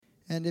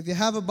And if you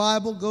have a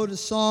Bible, go to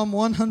Psalm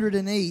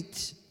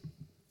 108.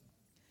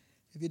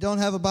 If you don't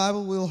have a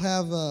Bible, we'll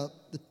have the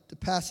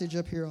passage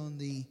up here on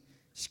the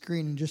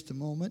screen in just a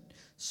moment.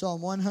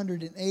 Psalm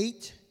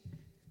 108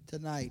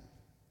 tonight.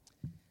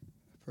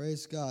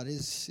 Praise God.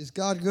 Is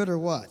God good or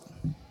what?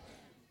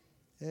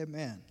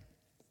 Amen.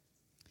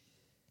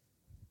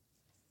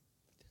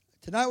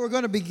 Tonight we're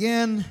going to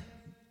begin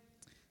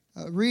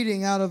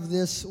reading out of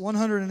this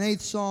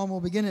 108th Psalm.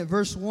 We'll begin at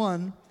verse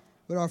 1,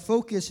 but our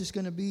focus is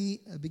going to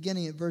be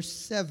beginning at verse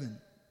 7.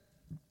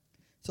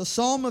 So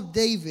Psalm of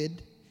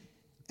David,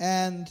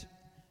 and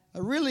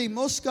really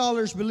most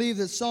scholars believe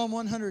that Psalm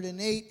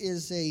 108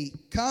 is a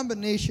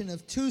combination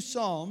of two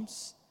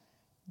psalms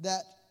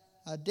that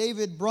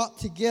David brought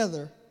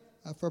together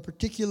for a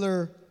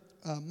particular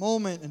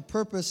moment and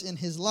purpose in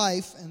his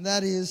life, and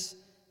that is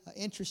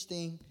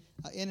interesting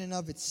in and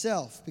of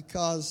itself,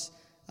 because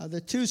the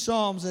two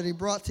psalms that he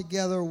brought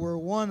together were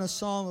one a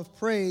psalm of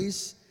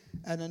praise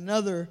and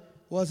another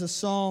was a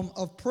psalm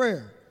of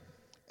prayer.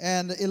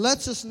 And it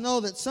lets us know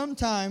that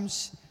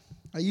sometimes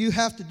you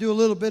have to do a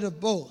little bit of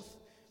both.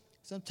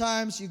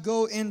 Sometimes you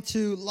go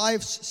into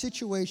life's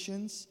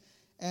situations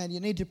and you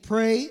need to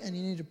pray and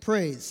you need to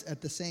praise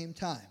at the same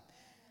time.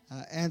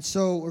 And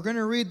so we're going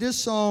to read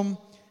this psalm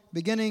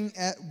beginning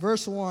at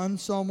verse 1,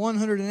 Psalm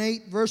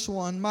 108, verse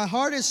 1. My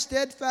heart is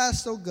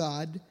steadfast, O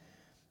God.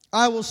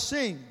 I will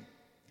sing.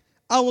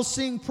 I will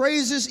sing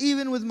praises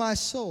even with my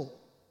soul.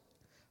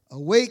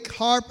 Awake,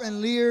 harp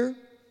and lyre.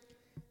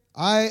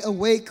 I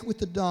awake with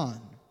the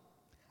dawn.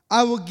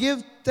 I will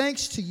give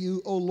thanks to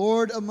you, O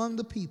Lord, among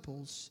the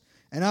peoples,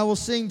 and I will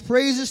sing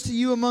praises to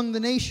you among the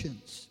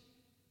nations.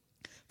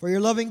 For your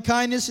loving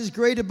kindness is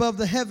great above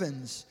the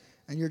heavens,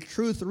 and your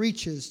truth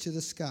reaches to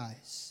the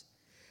skies.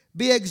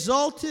 Be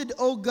exalted,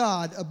 O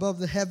God, above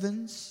the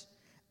heavens,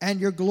 and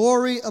your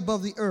glory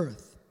above the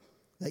earth,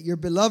 that your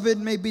beloved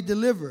may be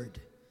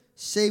delivered.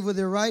 Save with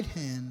your right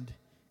hand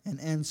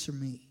and answer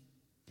me.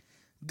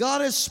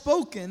 God has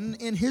spoken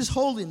in his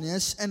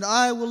holiness, and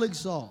I will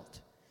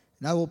exalt.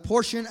 And I will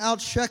portion out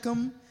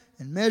Shechem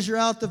and measure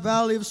out the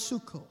valley of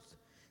Succoth.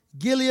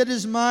 Gilead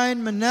is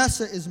mine,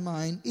 Manasseh is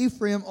mine,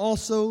 Ephraim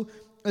also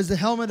is the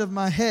helmet of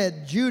my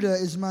head, Judah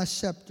is my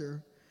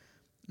scepter.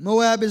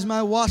 Moab is my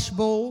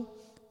washbowl.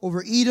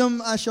 Over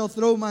Edom I shall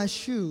throw my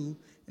shoe,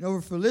 and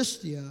over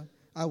Philistia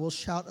I will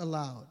shout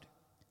aloud.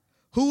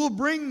 Who will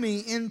bring me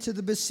into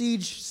the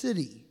besieged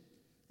city,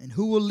 and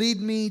who will lead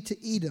me to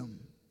Edom?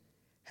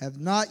 Have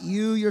not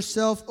you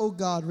yourself, O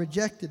God,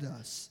 rejected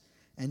us,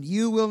 and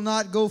you will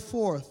not go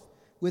forth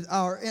with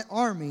our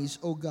armies,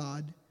 O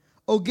God?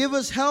 O give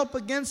us help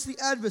against the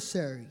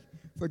adversary,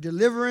 for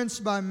deliverance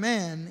by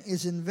man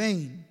is in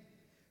vain.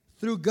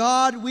 Through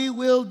God we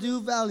will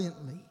do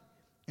valiantly,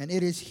 and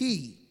it is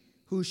he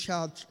who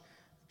shall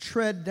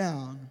tread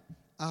down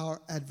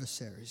our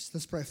adversaries.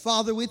 Let's pray.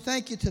 Father, we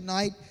thank you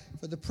tonight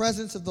for the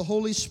presence of the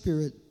Holy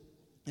Spirit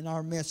in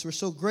our midst. We're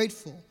so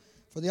grateful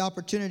for the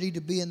opportunity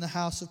to be in the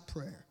house of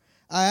prayer.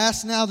 I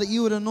ask now that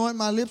you would anoint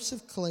my lips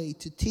of clay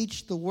to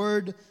teach the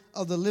word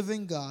of the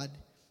living God.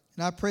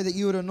 And I pray that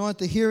you would anoint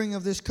the hearing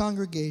of this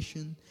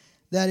congregation,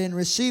 that in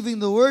receiving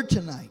the word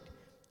tonight,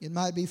 it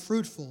might be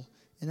fruitful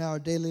in our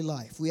daily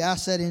life. We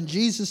ask that in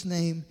Jesus'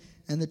 name,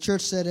 and the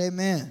church said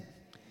amen.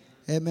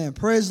 Amen.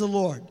 Praise the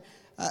Lord.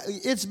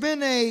 It's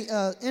been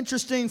an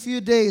interesting few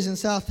days in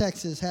South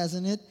Texas,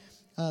 hasn't it?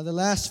 The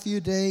last few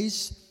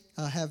days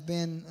have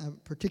been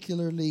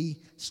particularly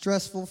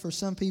stressful for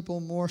some people,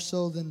 more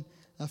so than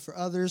for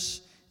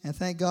others. And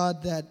thank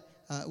God that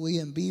we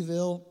in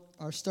Beeville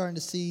are starting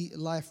to see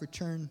life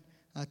return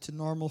to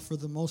normal for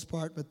the most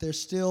part. But there's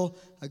still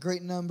a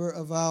great number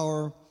of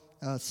our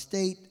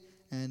state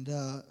and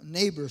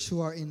neighbors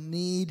who are in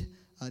need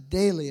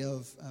daily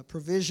of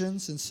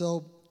provisions. And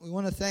so we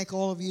want to thank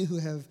all of you who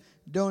have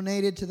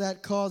donated to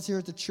that cause here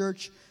at the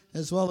church,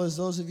 as well as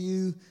those of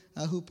you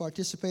who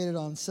participated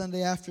on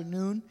Sunday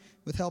afternoon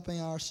with helping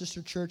our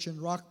sister church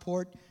in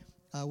Rockport.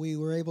 We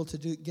were able to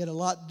get a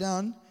lot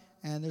done,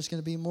 and there's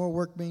going to be more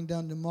work being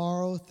done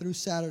tomorrow through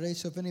Saturday.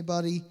 So if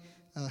anybody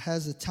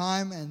has the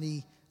time and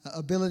the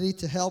ability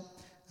to help,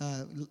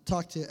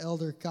 talk to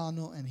Elder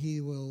Cano, and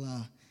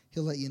he'll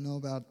let you know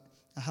about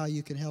how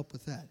you can help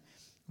with that.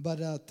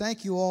 But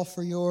thank you all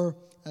for your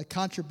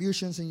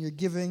contributions and your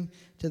giving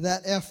to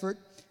that effort.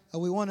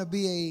 We want to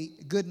be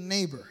a good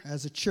neighbor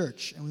as a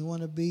church, and we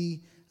want to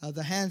be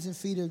the hands and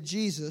feet of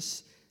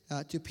Jesus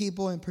to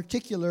people in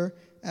particular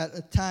at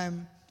a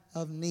time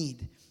of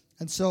need.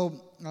 And so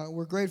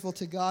we're grateful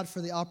to God for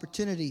the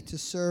opportunity to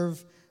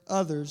serve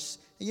others.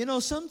 And you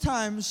know,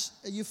 sometimes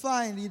you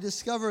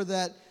discover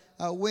that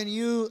when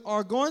you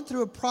are going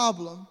through a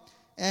problem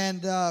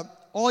and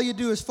all you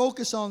do is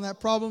focus on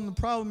that problem, the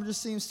problem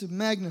just seems to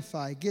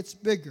magnify, gets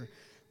bigger.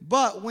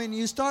 But when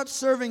you start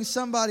serving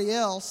somebody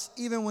else,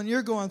 even when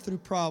you're going through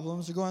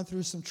problems or going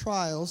through some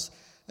trials,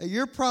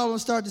 your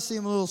problems start to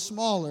seem a little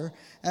smaller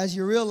as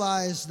you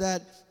realize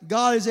that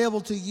God is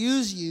able to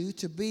use you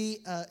to be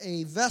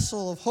a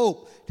vessel of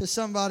hope to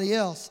somebody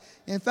else.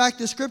 In fact,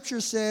 the scripture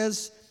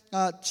says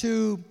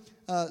to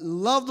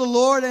love the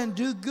Lord and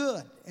do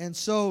good. And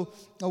so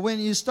when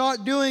you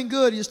start doing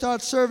good, you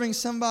start serving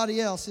somebody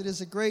else. It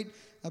is a great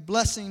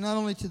blessing not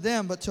only to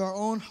them, but to our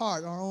own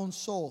heart, our own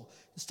soul.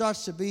 It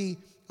starts to be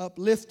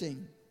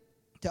uplifting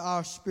to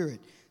our spirit.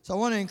 So I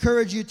want to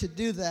encourage you to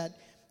do that.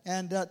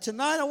 And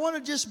tonight I want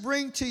to just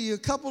bring to you a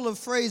couple of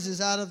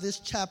phrases out of this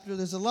chapter.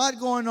 There's a lot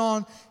going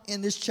on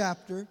in this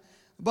chapter,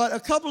 but a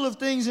couple of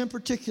things in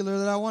particular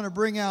that I want to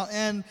bring out.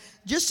 And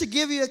just to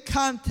give you a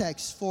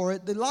context for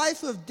it, the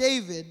life of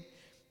David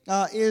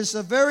is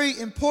a very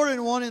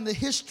important one in the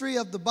history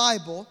of the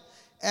Bible.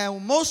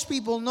 And most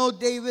people know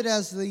David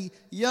as the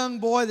young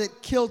boy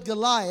that killed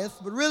Goliath.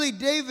 But really,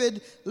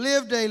 David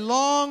lived a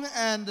long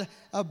and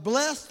a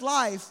blessed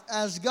life,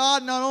 as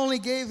God not only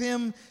gave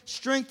him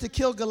strength to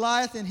kill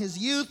Goliath in his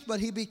youth, but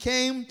he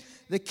became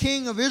the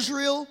king of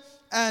Israel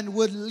and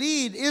would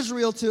lead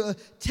Israel to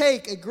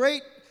take a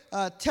great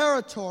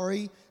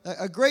territory,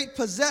 a great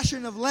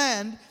possession of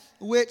land,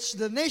 which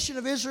the nation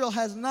of Israel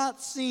has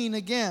not seen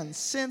again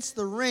since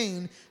the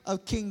reign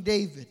of King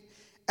David.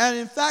 And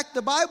in fact,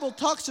 the Bible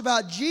talks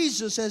about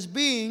Jesus as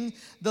being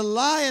the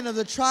Lion of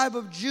the tribe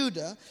of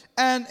Judah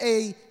and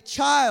a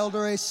child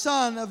or a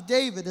son of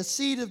David, a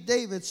seed of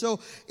David. So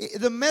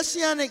the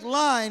messianic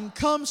line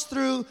comes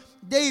through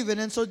David.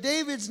 And so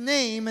David's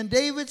name and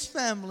David's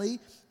family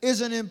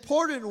is an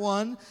important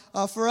one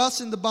for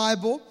us in the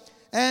Bible.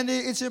 And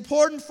it's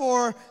important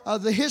for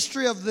the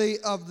history of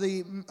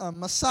the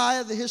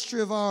Messiah, the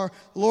history of our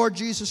Lord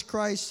Jesus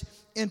Christ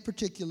in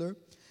particular.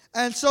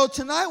 And so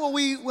tonight when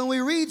we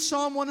read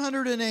Psalm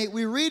 108,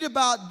 we read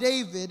about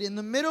David in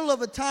the middle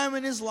of a time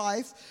in his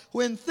life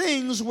when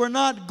things were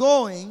not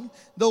going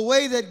the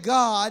way that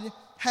God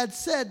had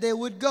said they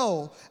would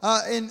go.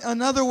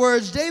 In other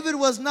words, David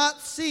was not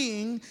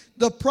seeing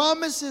the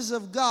promises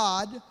of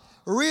God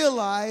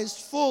realized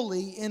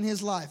fully in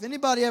his life.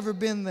 Anybody ever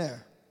been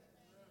there?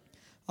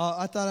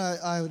 I thought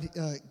I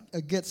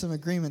would get some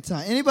agreement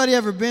time. Anybody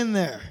ever been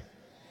there?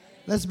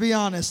 Let's be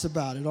honest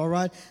about it, all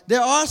right?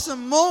 There are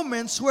some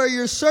moments where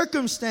your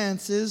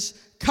circumstances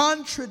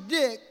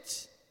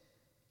contradict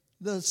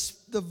the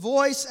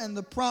voice and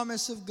the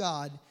promise of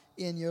God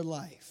in your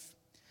life.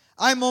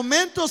 Hay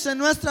momentos en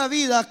nuestra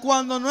vida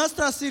cuando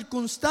nuestras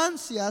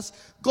circunstancias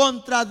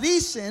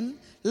contradicen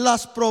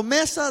las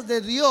promesas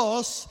de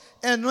Dios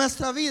en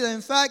nuestra vida.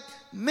 In fact,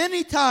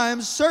 many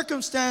times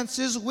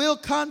circumstances will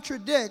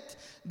contradict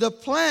the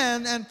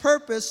plan and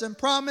purpose and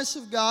promise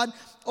of God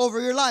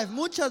over your life.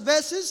 Muchas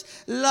veces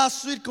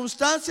las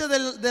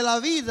circunstancias de la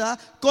vida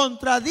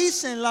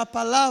contradicen la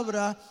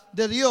palabra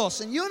de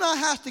Dios. And you and I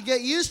have to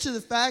get used to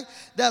the fact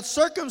that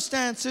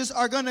circumstances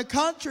are going to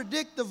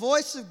contradict the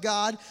voice of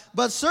God,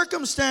 but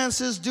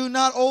circumstances do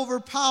not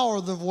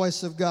overpower the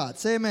voice of God.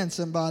 Say amen,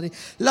 somebody.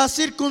 Las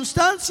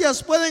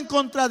circunstancias pueden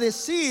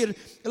contradecir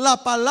la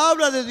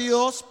palabra de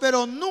Dios,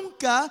 pero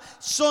nunca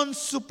son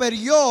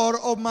superior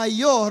o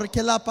mayor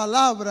que la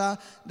palabra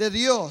de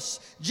Dios.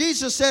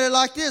 Jesus said it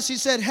like this. He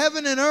said,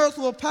 heaven and earth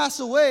will pass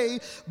away,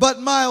 but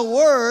my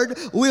word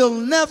will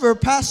never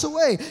pass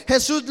away.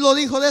 Jesús lo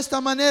dijo de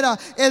esta manera,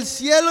 el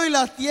cielo y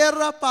la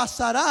tierra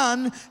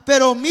pasarán,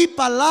 pero mi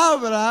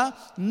palabra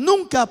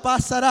nunca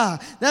pasará.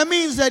 That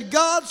means that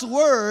God's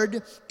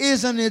word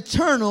is an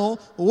eternal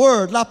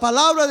word. La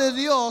palabra de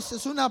Dios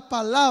es una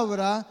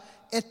palabra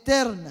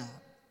eterna.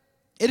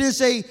 It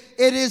is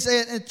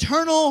an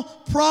eternal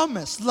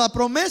promise. La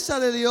promesa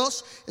de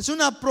Dios es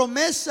una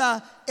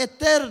promesa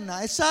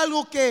eterna. Es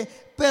algo que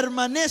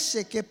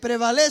permanece, que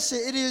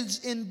prevalece. It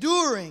is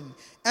enduring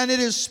and it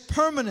is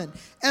permanent.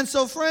 And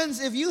so, friends,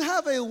 if you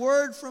have a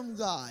word from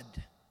God,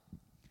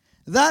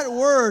 that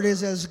word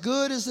is as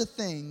good as the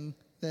thing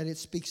that it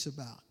speaks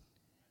about.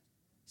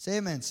 Say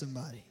amen,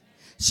 somebody.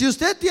 Si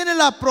usted tiene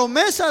la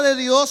promesa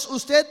de Dios,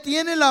 usted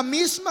tiene la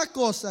misma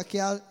cosa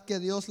que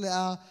Dios le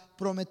ha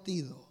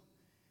prometido.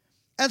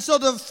 And so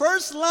the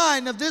first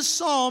line of this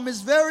psalm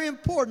is very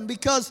important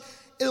because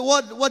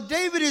what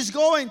David is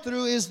going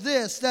through is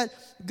this, that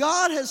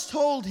God has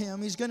told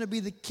him he's going to be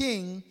the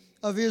king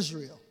of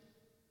Israel.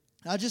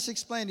 I'll just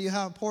explain to you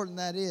how important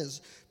that is,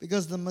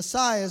 because the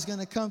Messiah is going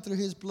to come through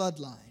his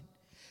bloodline.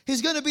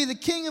 He's going to be the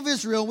king of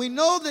Israel. We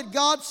know that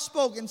God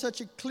spoke in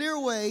such a clear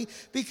way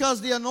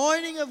because the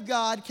anointing of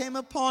God came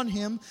upon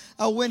him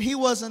when he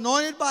was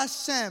anointed by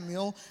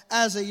Samuel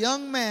as a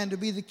young man to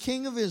be the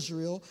king of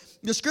Israel.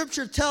 The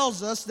scripture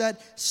tells us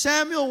that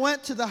Samuel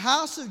went to the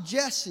house of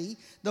Jesse,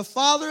 the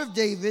father of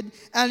David,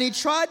 and he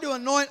tried to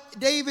anoint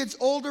David's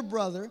older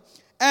brother.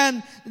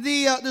 And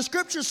the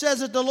scripture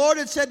says that the Lord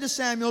had said to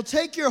Samuel,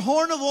 take your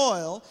horn of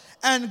oil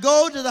and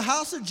go to the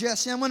house of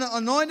Jesse. I'm going to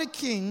anoint a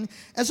king.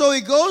 And so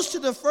he goes to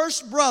the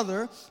first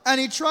brother and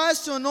he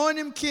tries to anoint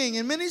him king.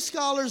 And many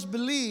scholars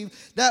believe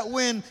that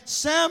when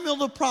Samuel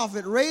the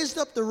prophet raised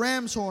up the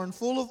ram's horn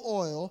full of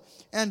oil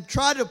and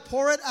tried to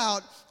pour it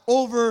out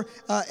over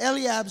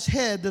Eliab's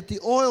head, that the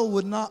oil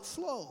would not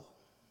flow.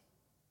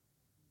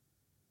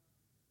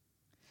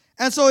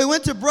 And so he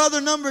went to brother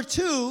number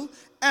 2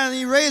 and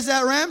he raised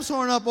that ram's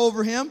horn up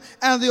over him,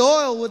 and the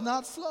oil would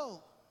not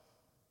flow.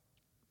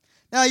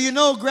 Now, you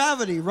know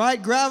gravity, right?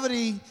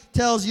 Gravity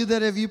tells you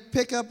that if you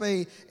pick up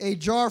a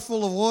jar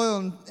full of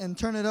oil and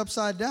turn it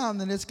upside down,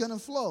 then it's going to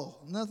flow.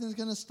 Nothing's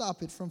going to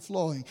stop it from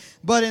flowing.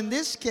 But in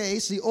this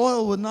case, the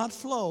oil would not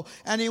flow.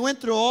 And he went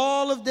through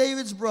all of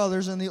David's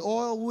brothers, and the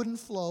oil wouldn't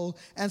flow.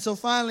 And so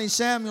finally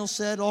Samuel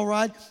said, all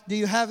right, do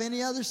you have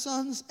any other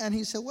sons? And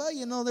he said, well,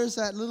 you know, there's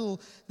the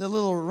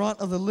little runt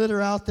of the litter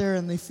out there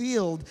in the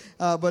field,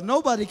 but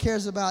nobody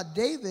cares about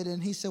David.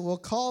 And he said, well,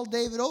 call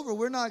David over.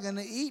 We're not going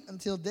to eat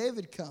until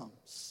David comes.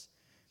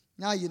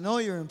 Now you know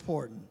you're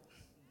important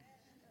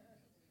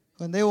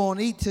when they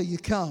won't eat till you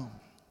come.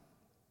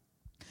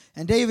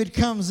 And David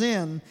comes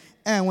in,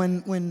 and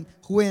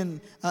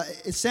when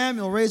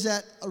Samuel raised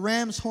that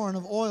ram's horn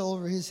of oil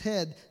over his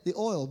head, the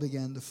oil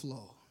began to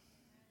flow.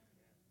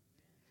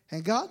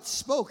 And God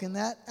spoke in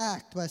that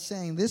act by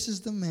saying, this is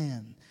the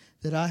man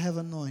that I have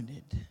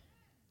anointed.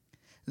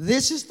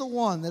 This is the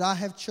one that I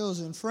have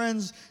chosen.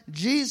 Friends,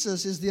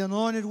 Jesus is the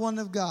anointed one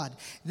of God.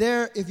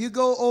 There, if you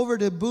go over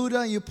to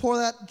Buddha and you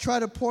try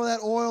to pour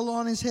that oil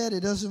on his head, it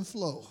doesn't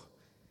flow.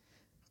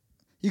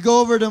 You go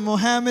over to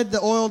Muhammad,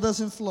 the oil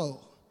doesn't flow.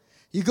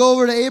 You go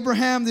over to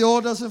Abraham, the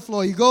oil doesn't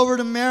flow. You go over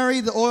to Mary,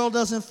 the oil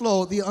doesn't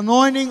flow. The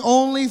anointing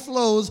only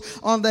flows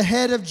on the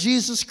head of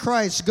Jesus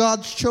Christ,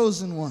 God's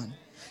chosen one.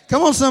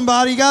 Come on,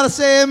 somebody, you got to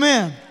say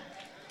amen.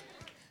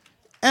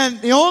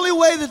 And the only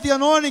way that the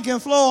anointing can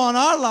flow on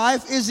our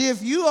life is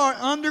if you are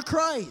under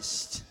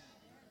Christ.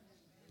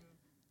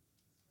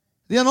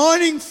 The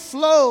anointing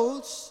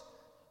flows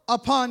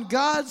upon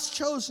God's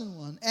chosen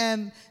one.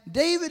 And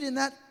David in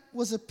that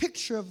was a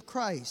picture of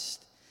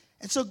Christ.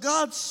 And so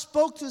God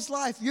spoke to his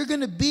life, you're going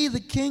to be the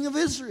king of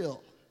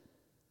Israel.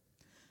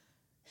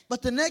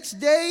 But the next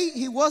day,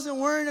 he wasn't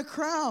wearing a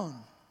crown.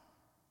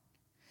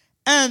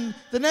 And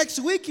the next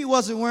week he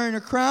wasn't wearing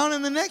a crown.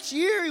 And the next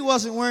year he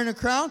wasn't wearing a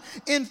crown.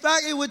 In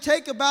fact, it would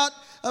take about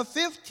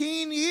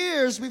 15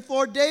 years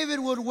before David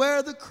would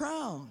wear the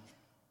crown.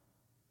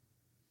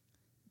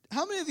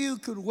 How many of you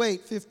could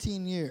wait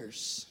 15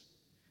 years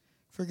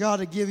for God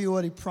to give you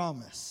what he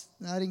promised?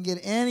 I didn't get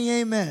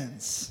any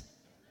amens.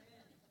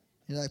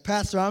 You're like,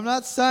 Pastor, I'm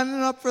not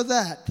signing up for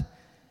that.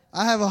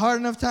 I have a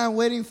hard enough time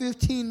waiting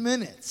 15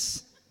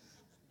 minutes.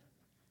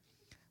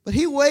 But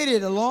he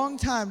waited a long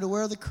time to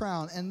wear the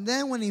crown. And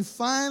then when he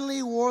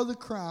finally wore the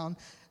crown,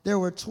 there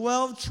were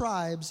 12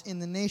 tribes in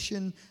the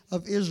nation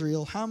of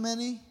Israel. How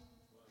many?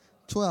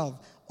 12.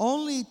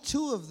 Only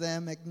 2 of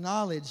them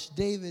acknowledged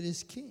David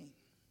as king.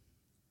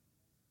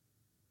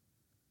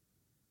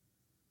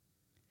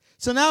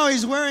 So now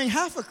he's wearing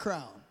half a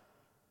crown.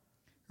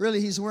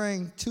 Really, he's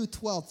wearing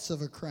 2/12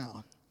 of a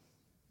crown.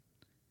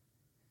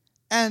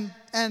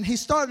 And he's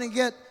starting to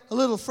get a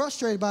little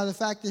frustrated by the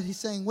fact that he's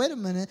saying, wait a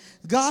minute,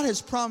 God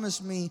has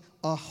promised me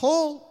a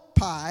whole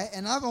pie,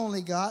 and I've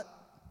only got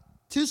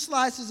 2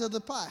 slices of the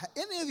pie.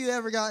 Any of you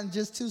ever gotten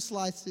just 2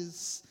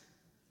 slices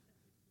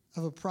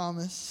of a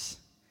promise?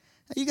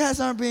 You guys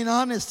aren't being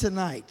honest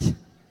tonight.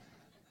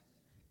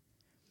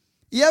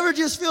 You ever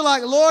just feel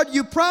like, Lord,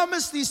 you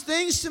promised these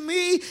things to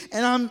me,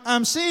 and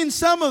I'm seeing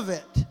some of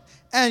it.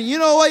 And you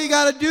know what you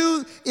got to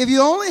do? If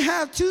you only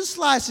have 2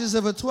 slices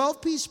of a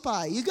 12-piece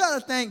pie, you got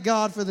to thank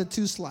God for the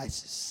 2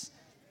 slices.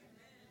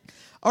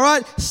 All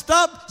right?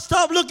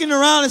 Stop looking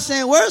around and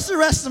saying, where's the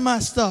rest of my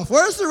stuff?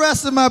 Where's the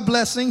rest of my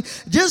blessing?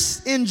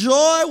 Just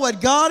enjoy what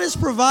God has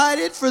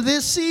provided for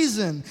this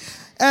season.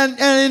 And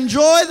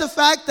enjoy the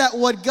fact that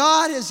what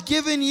God has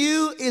given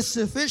you is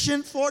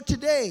sufficient for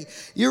today.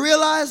 You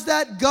realize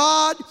that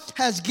God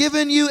has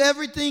given you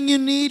everything you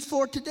need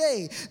for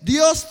today.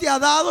 Dios te ha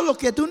dado lo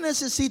que tú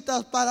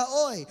necesitas para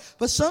hoy.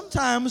 But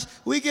sometimes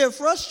we get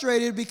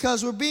frustrated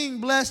because we're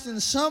being blessed in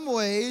some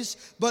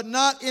ways, but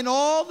not in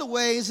all the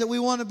ways that we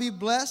want to be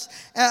blessed.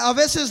 A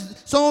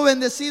veces somos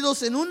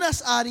bendecidos en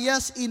unas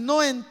áreas y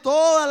no en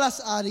todas las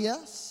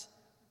áreas.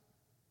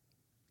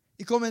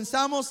 Y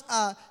comenzamos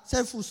a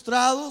ser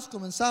frustrados,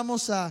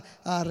 comenzamos a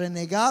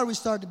renegar. We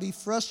start to be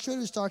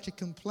frustrated, we start to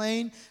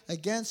complain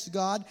against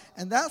God.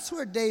 And that's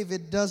where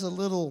David does a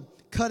little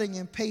cutting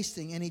and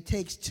pasting. And he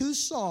takes 2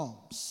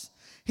 psalms.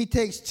 He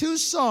takes 2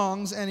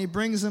 songs and he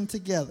brings them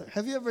together.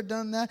 Have you ever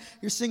done that?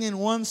 You're singing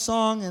one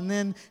song and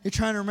then you're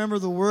trying to remember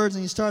the words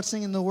and you start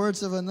singing the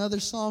words of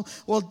another song.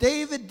 Well,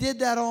 David did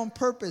that on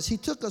purpose. He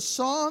took a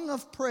song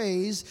of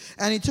praise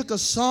and he took a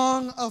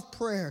song of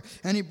prayer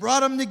and he brought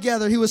them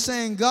together. He was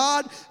saying,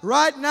 God,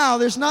 right now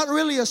there's not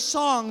really a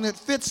song that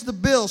fits the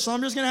bill, so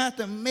I'm just going to have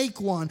to make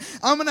one.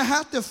 I'm going to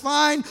have to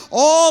find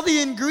all the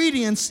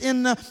ingredients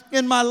in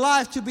my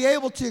life to be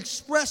able to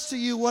express to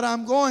you what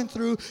I'm going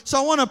through. So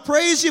I want to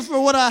praise you for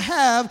what I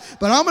have,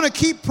 but I'm going to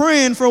keep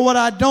praying for what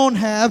I don't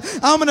have.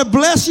 I'm going to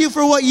bless you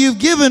for what you've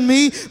given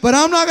me, but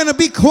I'm not going to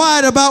be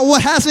quiet about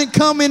what hasn't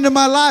come into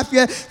my life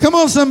yet. Come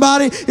on,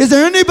 somebody. Is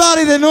there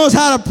anybody that knows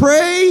how to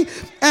pray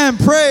and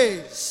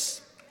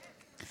praise?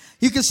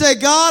 You can say,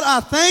 God, I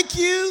thank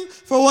you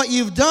for what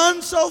you've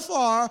done so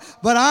far,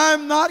 but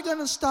I'm not going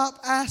to stop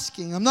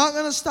asking. I'm not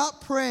going to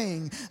stop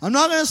praying. I'm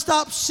not going to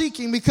stop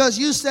seeking, because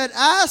you said,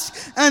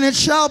 ask and it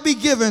shall be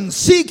given.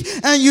 Seek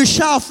and you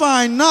shall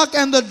find. Knock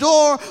and the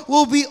door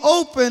will be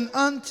open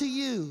unto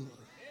you.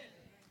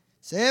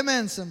 Say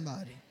amen,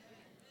 somebody.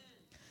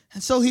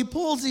 And so he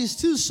pulls these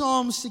two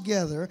psalms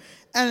together.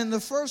 And in the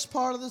first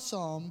part of the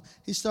psalm,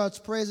 he starts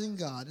praising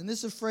God. And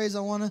this is a phrase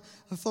I want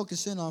to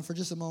focus in on for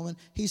just a moment.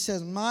 He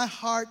says, my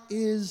heart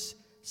is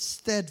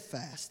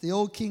steadfast. The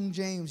old King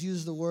James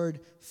used the word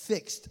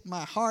fixed.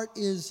 My heart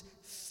is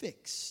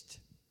fixed.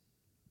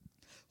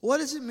 What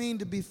does it mean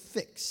to be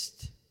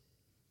fixed?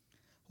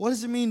 What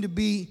does it mean to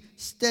be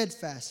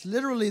steadfast?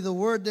 Literally, the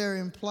word there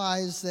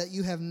implies that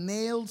you have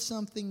nailed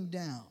something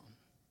down.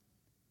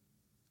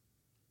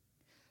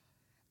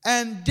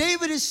 And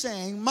David is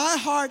saying, my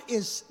heart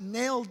is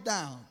nailed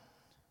down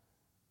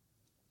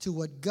to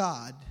what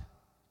God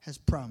has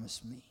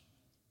promised me.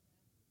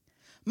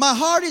 My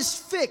heart is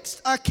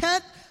fixed.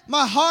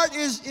 My heart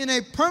is in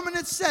a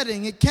permanent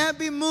setting. It can't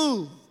be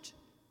moved.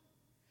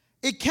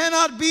 It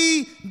cannot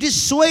be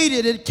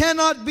dissuaded. It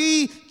cannot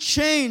be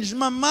changed.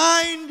 My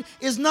mind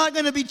is not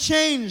going to be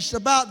changed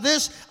about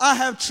this. I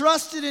have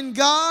trusted in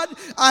God.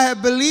 I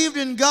have believed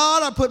in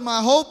God. I put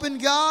my hope in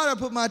God. I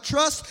put my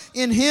trust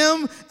in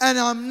Him. And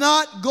I'm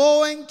not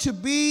going to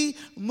be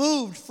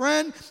moved.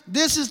 Friend,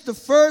 this is the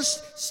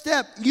first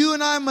step you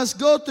and I must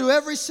go through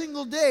every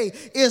single day,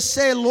 is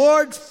say,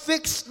 Lord,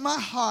 fix my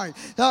heart.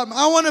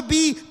 I want to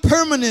be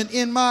permanent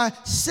in my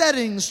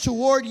settings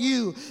toward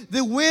you.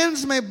 The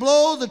winds may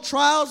blow, the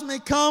trials may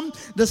come,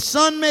 the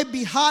sun may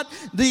be hot,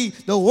 the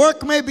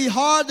work may be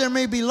hard, there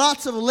may be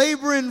lots of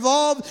labor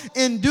involved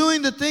in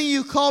doing the thing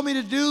you call me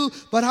to do,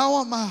 but I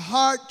want my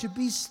heart to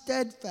be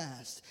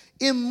steadfast,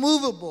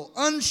 immovable,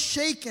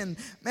 unshaken.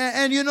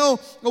 And you know,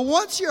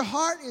 once your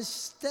heart is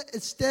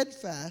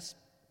steadfast,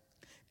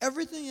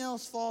 everything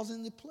else falls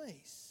into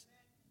place.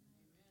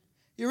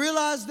 You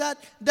realize that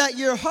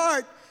your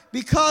heart,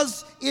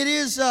 because it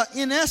is,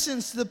 in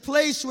essence, the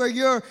place where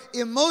your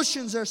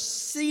emotions are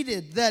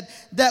seated,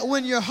 that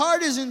when your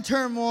heart is in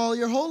turmoil,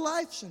 your whole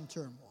life's in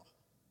turmoil.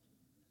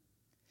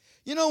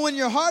 You know, when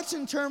your heart's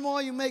in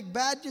turmoil, you make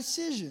bad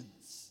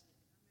decisions.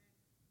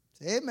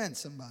 Say amen,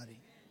 somebody.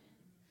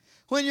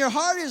 When your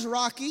heart is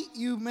rocky,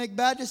 you make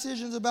bad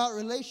decisions about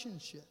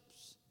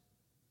relationships.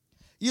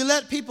 You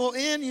let people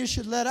in, you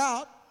should let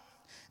out.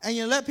 And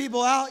you let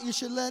people out, you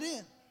should let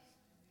in.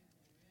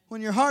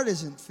 When your heart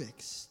isn't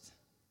fixed.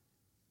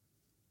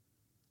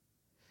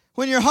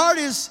 When your heart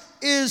is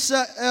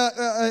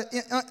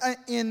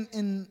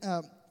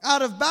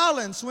out of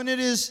balance, when it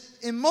is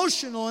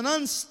emotional and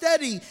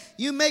unsteady,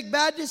 you make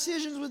bad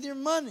decisions with your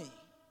money.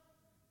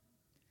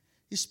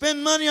 You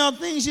spend money on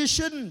things you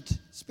shouldn't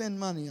spend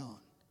money on.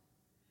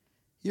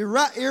 You're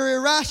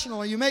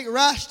irrational. You make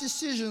rash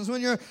decisions.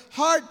 When your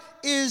heart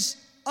is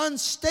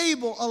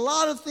unstable, a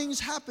lot of things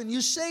happen.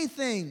 You say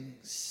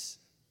things.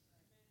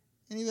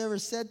 Any of you ever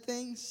said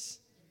things?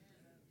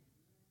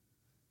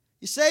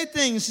 You say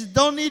things that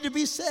don't need to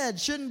be said,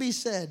 shouldn't be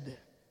said.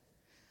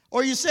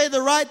 Or you say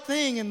the right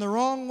thing in the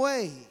wrong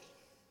way.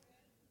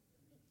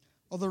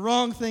 Or the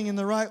wrong thing in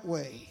the right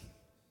way.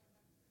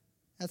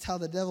 That's how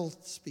the devil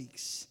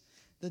speaks.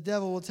 The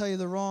devil will tell you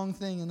the wrong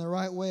thing in the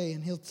right way,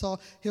 and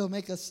he'll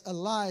make a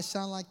lie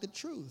sound like the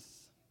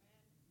truth.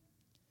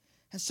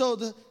 And so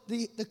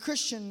the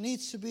Christian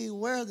needs to be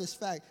aware of this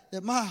fact,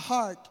 that my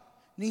heart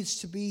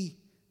needs to be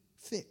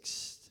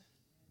fixed.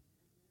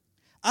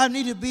 I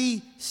need to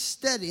be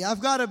steady. I've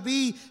got to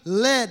be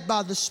led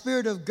by the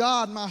Spirit of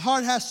God. My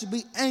heart has to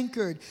be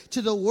anchored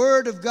to the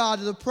Word of God,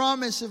 to the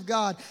promise of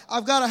God. I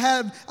have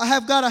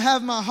got to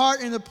have my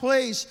heart in a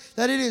place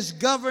that it is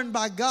governed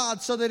by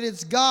God, so that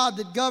it's God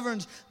that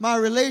governs my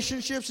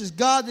relationships, it's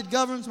God that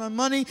governs my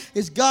money,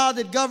 it's God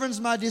that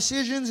governs my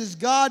decisions, it's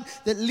God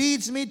that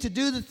leads me to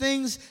do the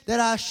things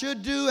that I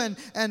should do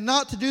and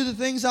not to do the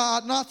things I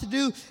ought not to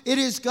do. It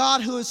is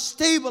God who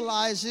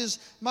stabilizes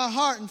my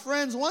heart. And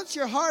friends, once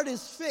your heart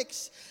is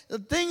fixed,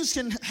 things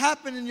can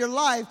happen in your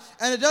life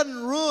and it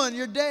doesn't ruin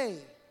your day.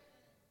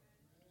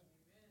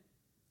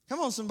 Come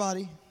on,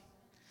 somebody.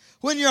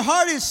 When your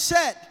heart is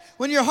set,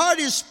 when your heart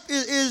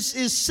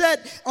is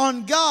set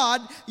on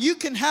God, you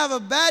can have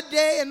a bad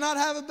day and not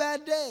have a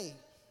bad day.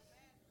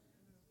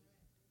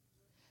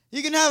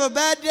 You can have a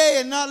bad day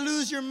and not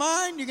lose your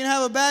mind. You can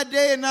have a bad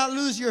day and not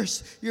lose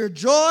your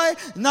joy,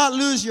 not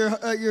lose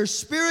your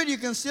spirit. You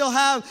can still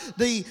have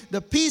the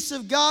peace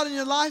of God in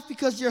your life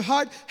because your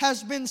heart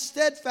has been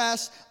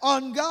steadfast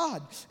on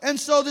God. And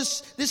so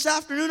this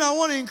afternoon, I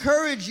want to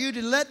encourage you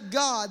to let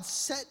God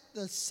set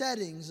the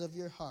settings of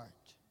your heart.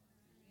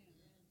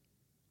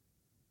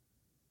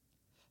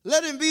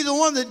 Let Him be the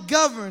one that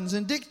governs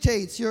and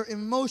dictates your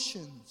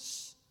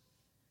emotions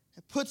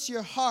and puts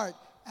your heart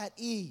at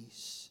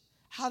ease.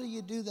 How do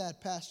you do that,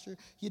 Pastor?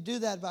 You do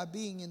that by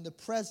being in the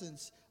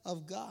presence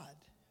of God.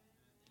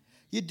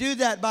 You do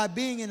that by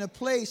being in a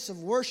place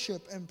of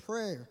worship and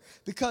prayer.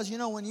 Because,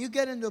 when you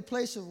get into a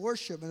place of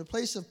worship and a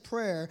place of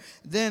prayer,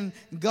 then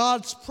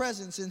God's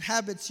presence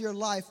inhabits your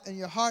life and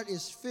your heart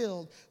is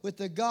filled with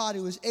the God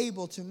who is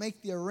able to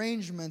make the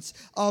arrangements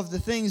of the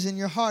things in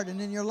your heart and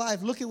in your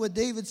life. Look at what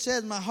David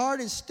said. My heart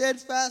is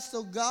steadfast,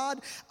 O God.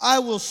 I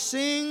will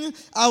sing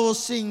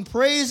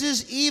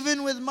praises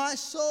even with my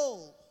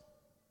soul.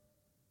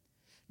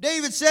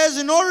 David says,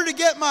 in order to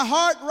get my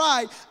heart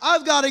right,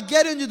 I've got to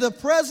get into the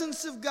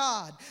presence of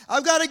God.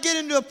 I've got to get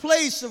into a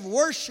place of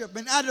worship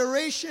and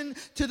adoration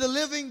to the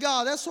living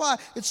God. That's why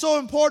it's so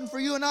important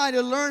for you and I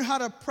to learn how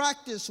to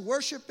practice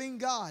worshiping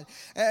God.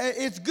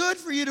 It's good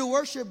for you to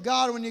worship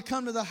God when you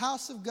come to the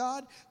house of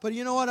God, but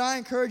you know what? I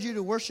encourage you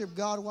to worship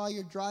God while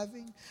you're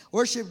driving.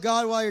 Worship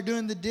God while you're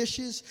doing the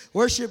dishes.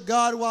 Worship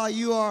God while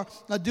you are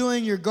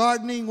doing your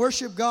gardening.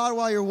 Worship God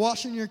while you're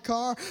washing your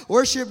car.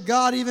 Worship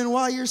God even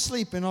while you're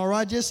sleeping, all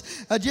right?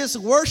 Just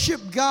worship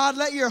God.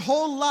 Let your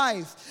whole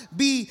life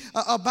be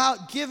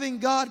about giving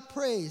God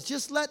praise.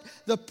 Just let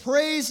the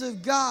praise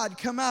of God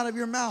come out of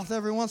your mouth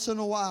every once in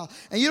a while.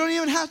 And you don't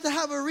even have to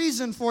have a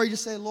reason for it. You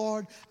just say,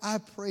 Lord, I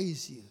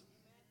praise you.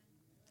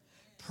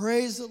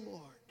 Praise the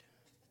Lord.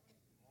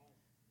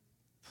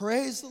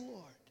 Praise the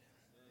Lord.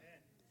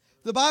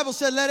 The Bible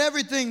said, let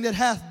everything that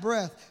hath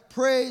breath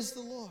praise the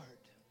Lord.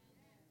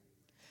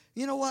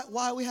 You know what?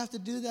 Why we have to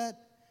do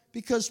that?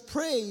 Because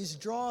praise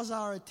draws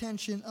our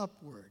attention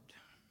upward.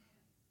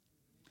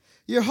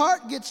 Your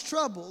heart gets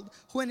troubled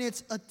when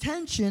its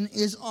attention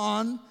is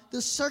on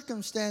the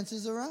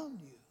circumstances around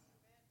you.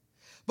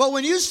 But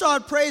when you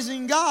start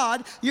praising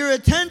God, your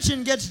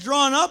attention gets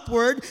drawn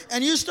upward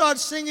and you start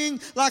singing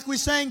like we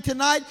sang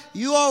tonight,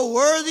 you are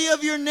worthy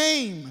of your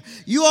name.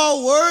 You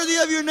are worthy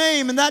of your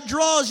name. And that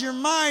draws your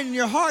mind and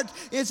your heart,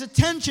 its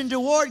attention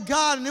toward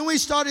God. And then we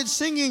started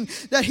singing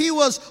that He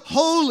was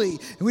holy.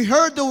 And we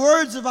heard the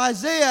words of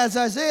Isaiah, as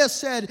Isaiah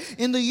said,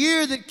 in the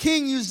year that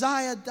King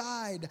Uzziah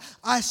died,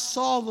 I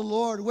saw the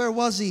Lord. Where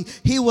was He?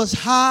 He was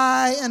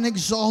high and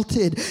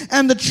exalted,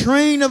 and the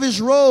train of His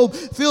robe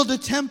filled the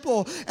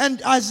temple.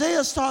 And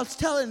Isaiah starts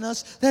telling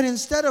us that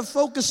instead of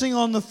focusing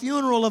on the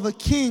funeral of a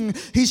king,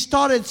 he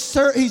started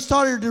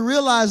to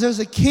realize there's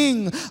a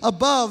king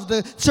above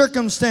the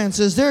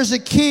circumstances. There's a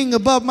king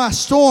above my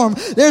storm.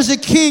 There's a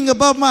king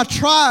above my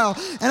trial.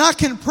 And I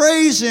can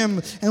praise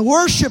Him and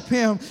worship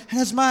Him. And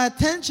as my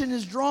attention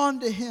is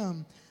drawn to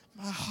Him,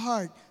 my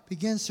heart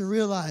begins to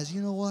realize,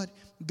 you know what?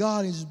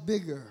 God is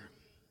bigger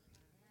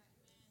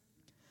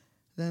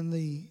than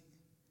the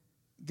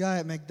guy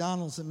at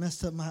McDonald's that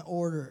messed up my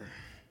order.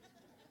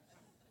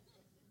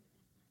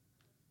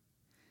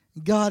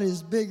 God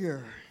is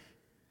bigger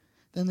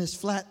than this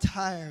flat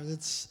tire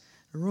that's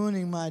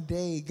ruining my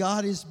day.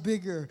 God is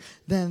bigger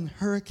than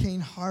Hurricane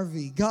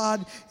Harvey.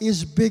 God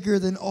is bigger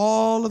than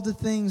all of the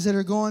things that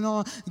are going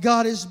on.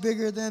 God is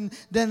bigger than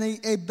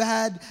a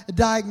bad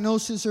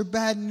diagnosis or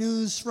bad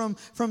news from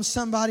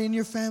somebody in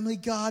your family.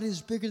 God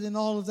is bigger than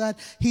all of that.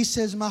 He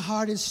says, my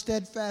heart is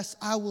steadfast.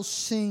 I will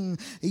sing.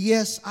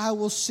 Yes, I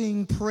will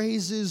sing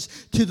praises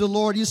to the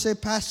Lord. You say,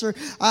 Pastor,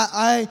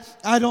 I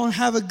don't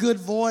have a good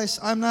voice.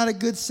 I'm not a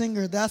good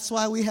singer. That's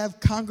why we have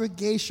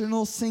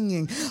congregational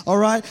singing. All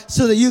right?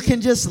 So that you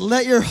can just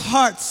let your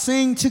heart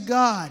sing to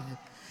God.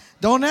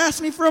 Don't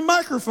ask me for a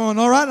microphone,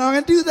 all right? I'm not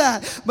going to do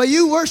that. But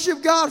you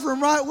worship God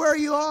from right where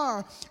you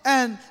are.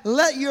 And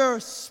let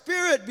your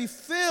spirit be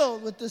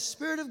filled with the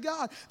Spirit of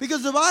God.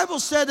 Because the Bible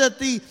said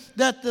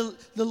that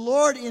the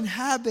Lord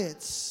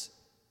inhabits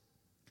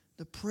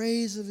the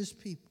praise of His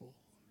people.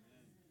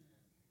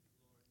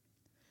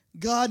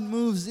 God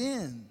moves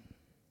in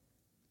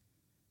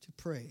to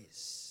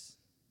praise.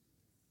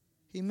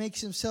 He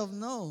makes Himself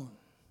known.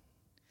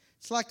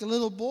 It's like a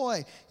little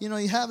boy. You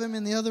have him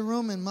in the other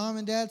room and mom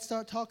and dad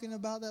start talking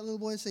about that little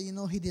boy and say,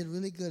 he did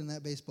really good in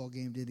that baseball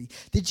game, did he?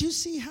 Did you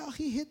see how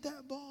he hit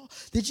that ball?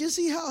 Did you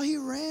see how he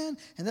ran?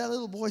 And that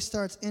little boy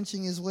starts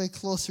inching his way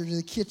closer to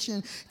the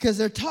kitchen because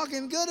they're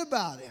talking good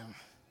about him.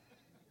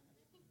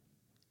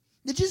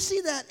 Did you see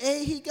that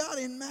A he got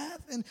in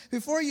math? And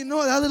before you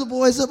know it, that little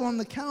boy's up on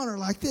the counter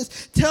like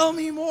this. Tell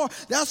me more.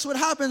 That's what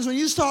happens when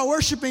you start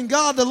worshiping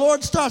God. The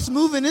Lord starts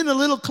moving in a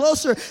little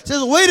closer.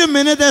 Says, wait a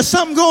minute, there's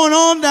something going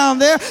on down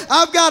there.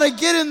 I've got to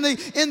get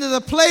into the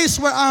place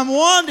where I'm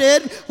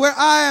wanted, where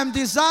I am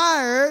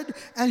desired.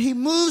 And He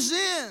moves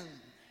in.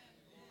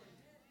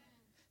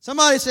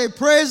 Somebody say,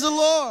 praise the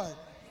Lord.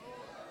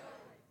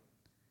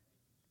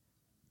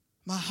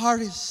 My heart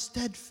is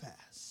steadfast.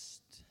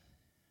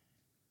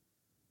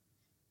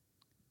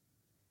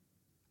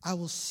 I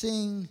will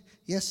sing,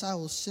 yes, I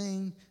will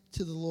sing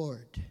to the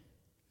Lord.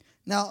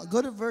 Now,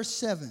 go to verse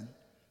 7.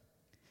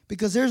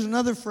 Because there's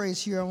another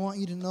phrase here I want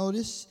you to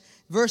notice.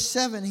 Verse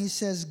 7, he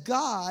says,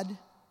 God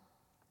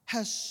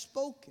has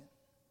spoken.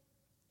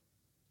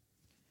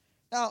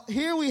 Now,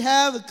 here we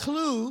have a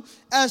clue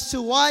as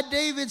to why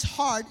David's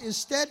heart is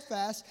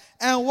steadfast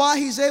and why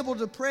he's able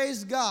to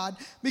praise God.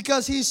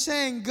 Because he's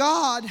saying,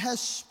 God has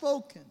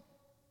spoken.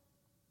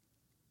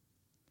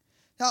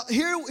 Now,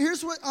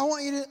 here's what I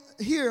want you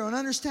to hear and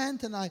understand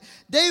tonight.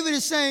 David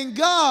is saying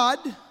God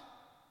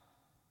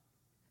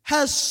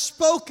has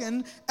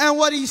spoken, and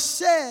what he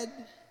said,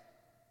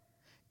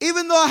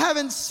 even though I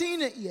haven't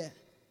seen it yet,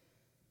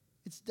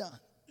 it's done.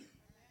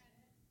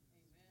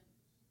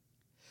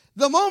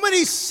 The moment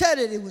he said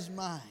it, it was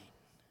mine.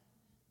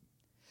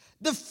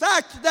 The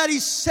fact that he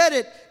said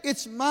it,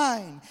 it's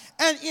mine.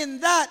 And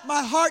in that,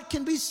 my heart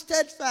can be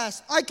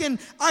steadfast. I can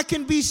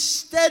be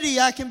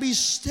steady. I can be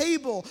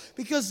stable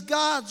because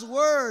God's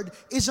word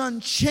is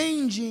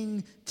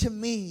unchanging to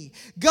me.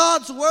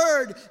 God's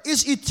word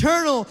is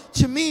eternal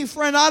to me.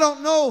 Friend, I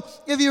don't know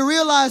if you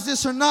realize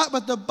this or not,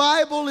 but the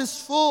Bible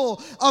is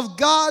full of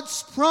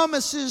God's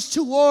promises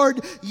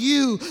toward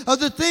you, of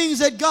the things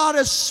that God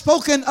has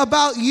spoken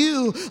about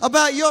you,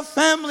 about your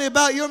family,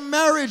 about your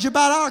marriage,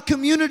 about our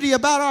community,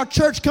 about our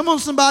church. Come on,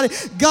 somebody.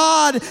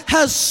 God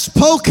has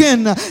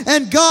spoken,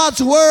 and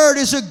God's word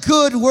is a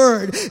good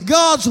word.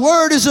 God's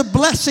word is a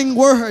blessing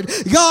word.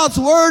 God's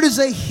word is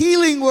a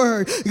healing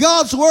word.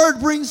 God's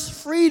word brings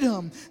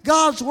freedom.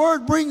 God's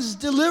word brings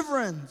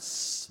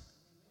deliverance.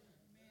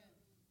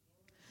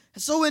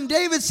 And so when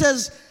David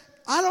says,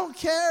 I don't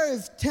care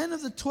if 10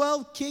 of the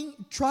 12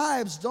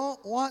 tribes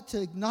don't want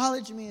to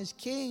acknowledge me as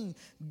king,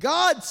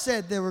 God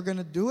said they were going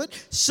to do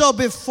it. So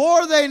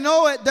before they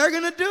know it, they're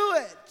going to do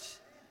it.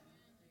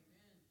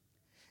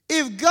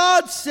 If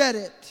God said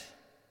it,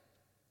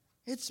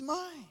 it's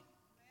mine.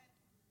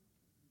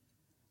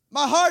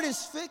 My heart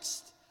is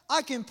fixed.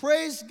 I can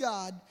praise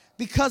God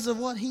because of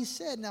what he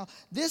said. Now,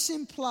 this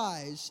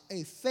implies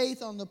a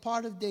faith on the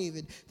part of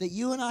David that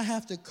you and I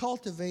have to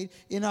cultivate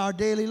in our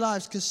daily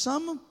lives. Because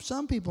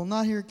some people,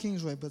 not here at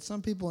Kingsway, but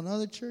some people in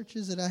other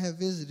churches that I have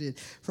visited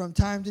from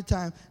time to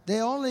time,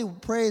 they only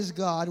praise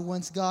God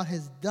once God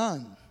has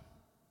done.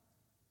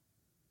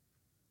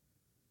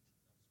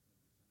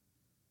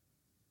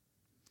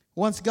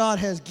 Once God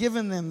has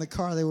given them the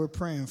car they were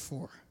praying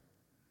for.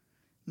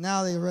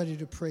 Now they're ready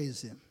to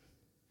praise him.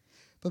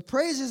 But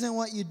praise isn't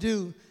what you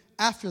do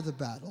after the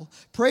battle.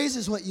 Praise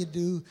is what you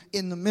do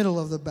in the middle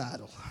of the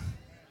battle.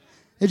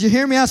 Did you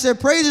hear me? I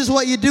said praise is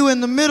what you do in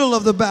the middle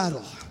of the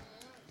battle.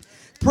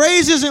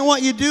 Praise isn't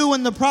what you do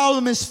when the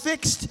problem is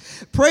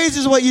fixed. Praise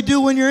is what you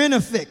do when you're in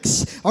a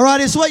fix. All right,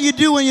 it's what you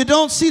do when you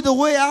don't see the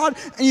way out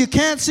and you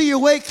can't see your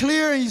way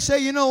clear and you say,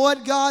 you know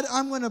what, God,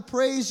 I'm going to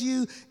praise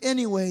you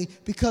anyway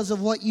because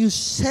of what you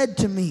said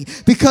to me,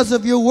 because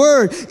of your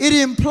word. It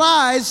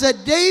implies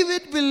that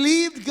David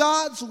believed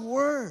God's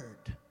word.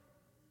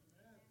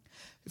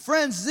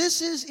 Friends,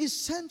 this is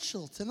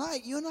essential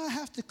tonight. You and I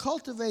have to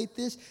cultivate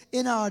this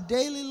in our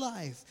daily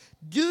life.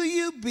 Do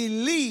you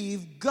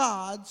believe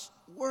God's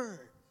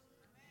word?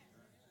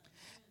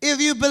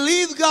 If you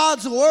believe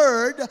God's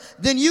word,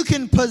 then you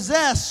can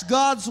possess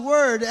God's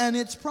word and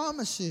its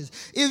promises.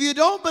 If you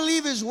don't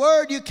believe his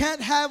word, you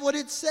can't have what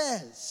it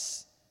says.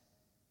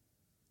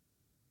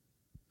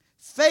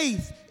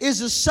 Faith is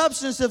the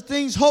substance of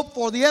things hoped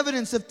for, the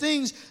evidence of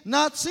things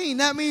not seen.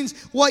 That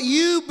means what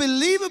you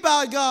believe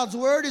about God's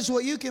word is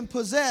what you can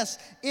possess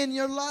in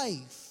your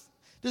life.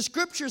 The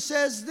scripture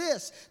says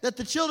this, that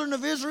the children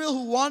of Israel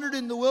who wandered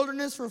in the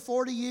wilderness for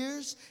 40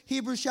 years,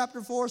 Hebrews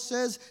chapter 4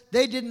 says,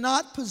 they did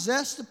not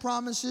possess the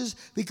promises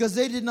because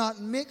they did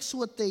not mix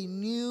what they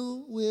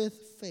knew with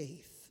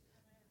faith.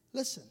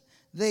 Listen,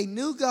 they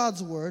knew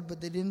God's word, but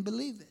they didn't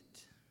believe it.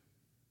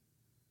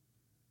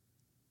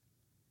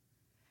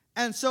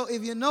 And so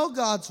if you know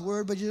God's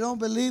word, but you don't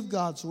believe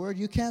God's word,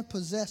 you can't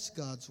possess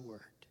God's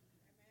word.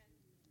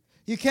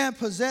 You can't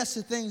possess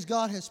the things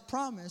God has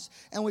promised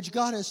and which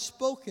God has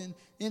spoken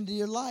into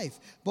your life.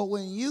 But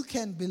when you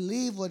can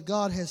believe what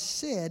God has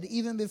said,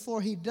 even before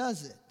he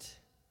does it,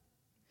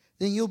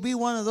 then you'll be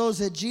one of those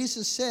that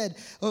Jesus said,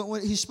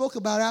 when he spoke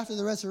about after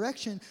the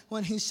resurrection,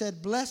 when he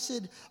said,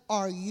 blessed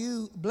are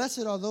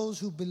those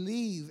who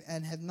believe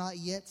and have not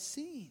yet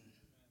seen.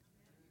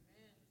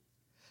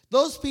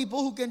 Those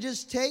people who can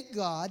just take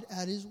God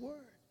at his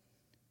word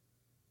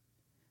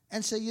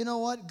and say, you know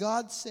what?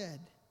 God said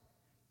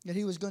that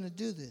he was going to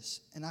do this,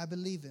 and I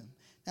believe him.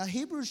 Now,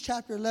 Hebrews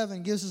chapter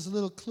 11 gives us a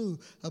little clue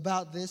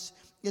about this.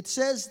 It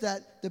says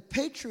that the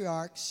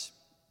patriarchs,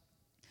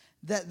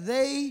 that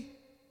they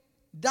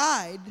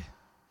died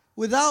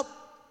without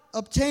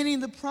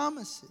obtaining the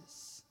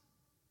promises,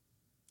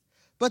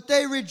 but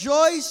they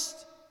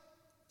rejoiced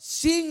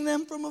seeing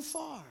them from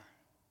afar.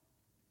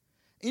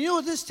 And you know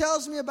what this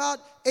tells me about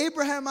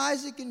Abraham,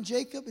 Isaac, and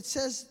Jacob?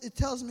 It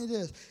tells me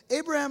this.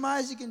 Abraham,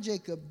 Isaac, and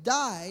Jacob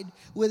died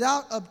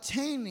without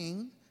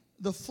obtaining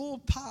the full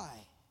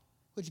pie,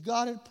 which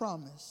God had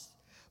promised.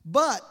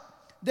 But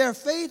their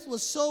faith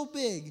was so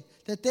big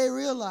that they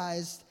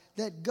realized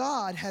that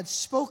God had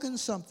spoken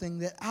something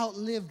that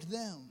outlived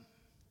them.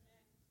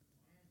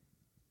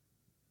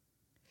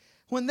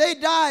 When they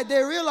died,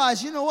 they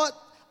realized, you know what?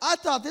 I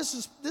thought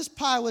this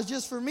pie was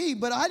just for me,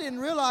 but I didn't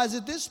realize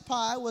that this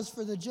pie was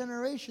for the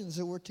generations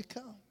that were to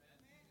come.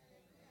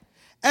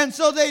 And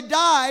so they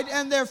died,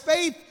 and their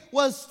faith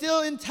was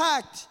still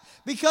intact.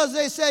 Because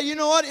they said, you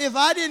know what, if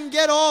I didn't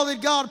get all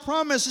that God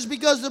promised, it's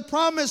because the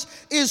promise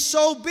is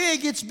so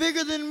big, it's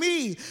bigger than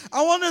me.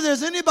 I wonder if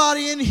there's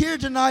anybody in here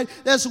tonight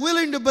that's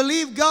willing to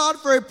believe God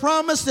for a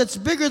promise that's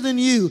bigger than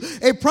you.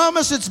 A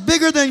promise that's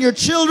bigger than your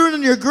children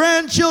and your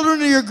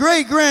grandchildren and your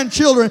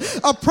great-grandchildren.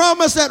 A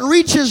promise that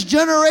reaches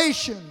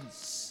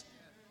generations.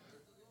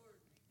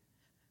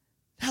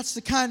 That's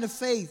the kind of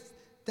faith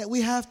that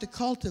we have to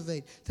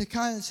cultivate. The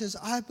kind that says,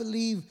 I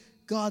believe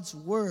God's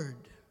word.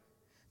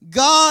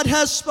 God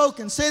has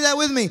spoken. Say that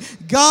with me.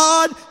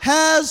 God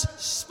has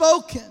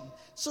spoken.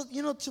 So,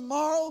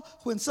 tomorrow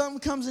when something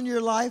comes in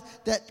your life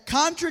that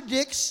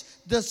contradicts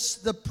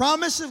the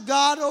promise of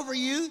God over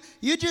you,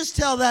 you just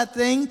tell that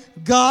thing,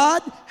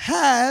 God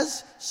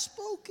has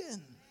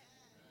spoken.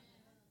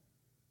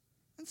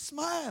 And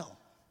smile.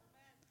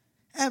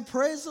 And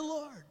praise the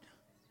Lord.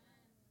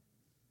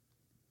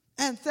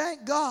 And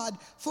thank God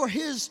for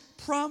His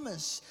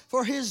promise,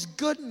 for His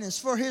goodness,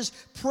 for His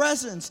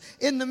presence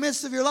in the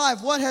midst of your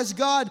life. What has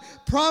God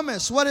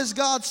promised? What has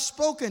God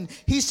spoken?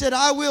 He said,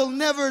 I will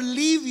never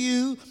leave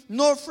you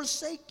nor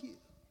forsake you.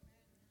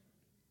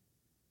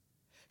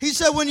 He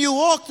said, when you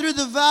walk through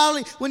the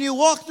valley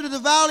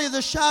of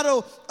the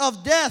shadow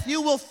of death,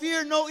 you will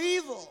fear no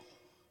evil,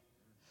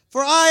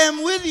 for I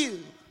am with you.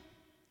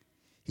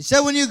 He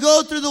said, when you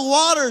go through the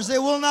waters, they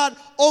will not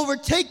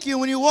overtake you.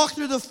 When you walk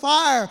through the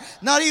fire,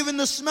 not even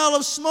the smell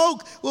of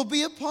smoke will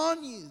be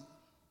upon you.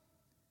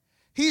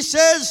 He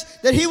says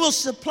that He will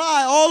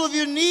supply all of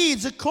your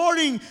needs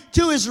according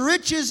to His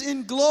riches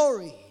in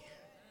glory.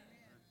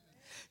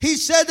 He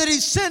said that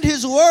He sent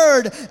His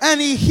word and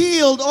He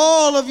healed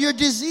all of your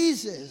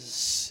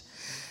diseases.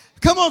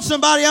 Come on,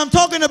 somebody. I'm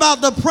talking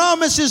about the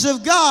promises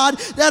of God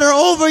that are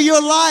over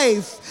your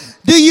life.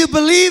 Do you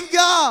believe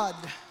God?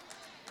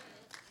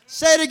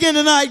 Say it again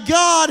tonight.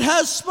 God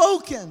has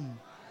spoken.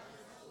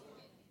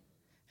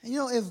 And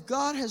if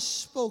God has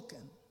spoken,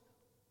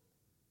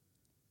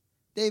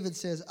 David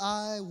says,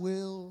 I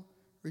will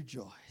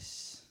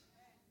rejoice.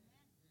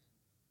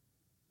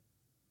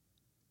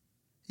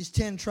 These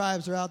 10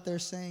 tribes are out there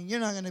saying, you're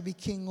not going to be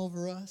king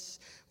over us.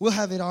 We'll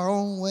have it our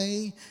own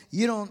way.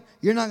 You're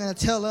not going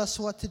to tell us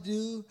what to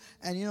do.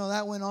 And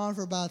that went on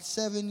for about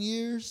 7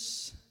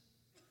 years.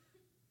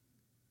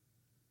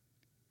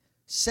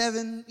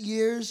 7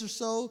 years or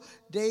so,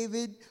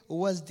 David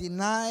was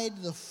denied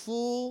the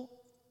full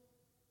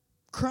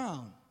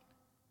crown.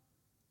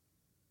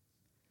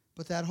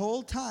 But that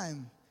whole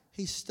time,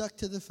 he stuck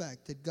to the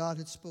fact that God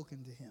had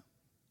spoken to him.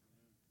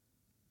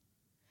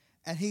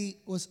 And he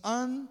was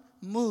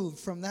unmoved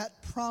from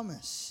that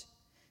promise.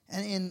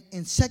 And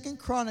in 2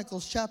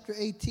 Chronicles chapter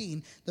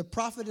 18, the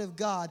prophet of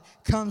God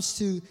comes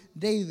to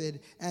David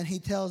and he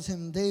tells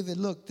him, David,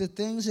 look, the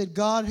things that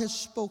God has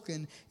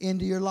spoken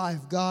into your life,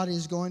 God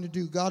is going to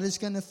do. God is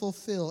going to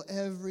fulfill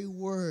every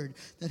word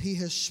that He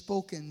has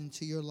spoken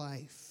into your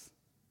life.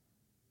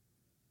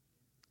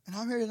 And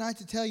I'm here tonight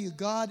to tell you,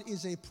 God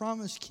is a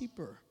promise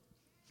keeper.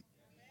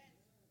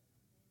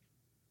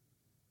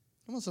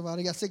 Come on,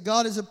 somebody. I said,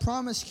 God is a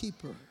promise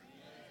keeper.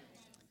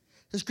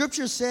 The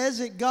scripture says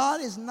that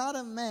God is not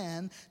a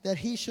man that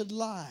He should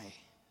lie,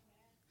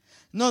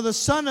 nor the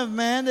Son of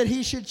Man that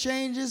He should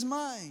change His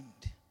mind.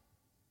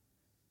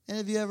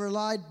 Any of you ever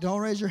lied? Don't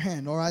raise your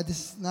hand, all right?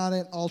 This is not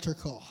an altar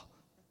call.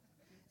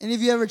 Any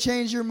of you ever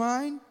changed your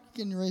mind?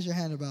 You can raise your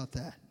hand about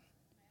that.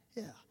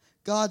 Yeah.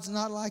 God's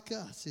not like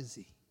us, is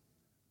He?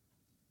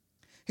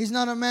 He's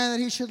not a man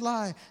that He should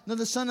lie, nor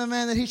the Son of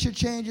Man that He should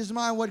change His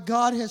mind. What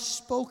God has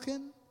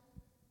spoken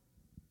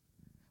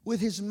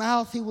with His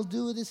mouth, He will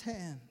do with His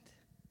hand.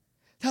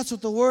 That's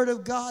what the Word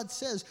of God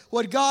says.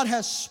 What God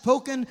has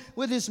spoken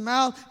with His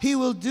mouth, He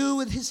will do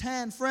with His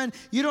hand. Friend,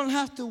 you don't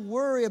have to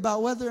worry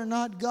about whether or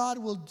not God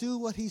will do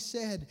what He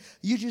said.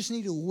 You just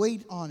need to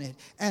wait on it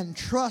and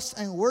trust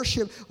and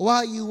worship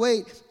while you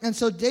wait. And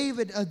so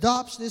David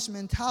adopts this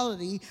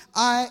mentality.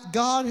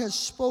 God has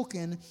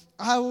spoken,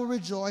 I will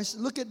rejoice.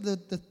 Look at the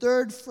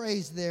third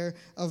phrase there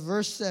of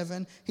verse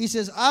 7. He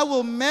says, I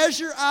will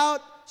measure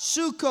out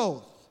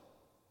Sukkoth.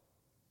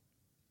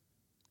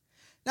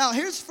 Now,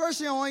 here's the first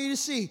thing I want you to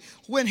see.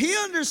 When he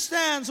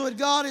understands what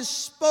God has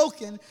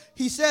spoken,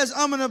 he says,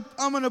 I'm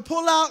gonna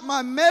pull out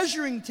my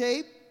measuring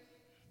tape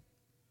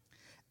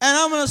and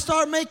I'm going to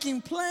start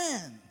making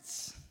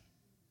plans.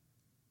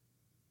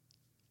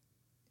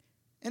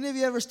 Any of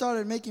you ever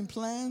started making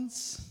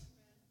plans?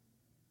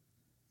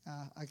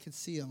 I can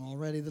see them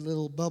already, the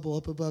little bubble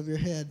up above your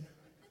head.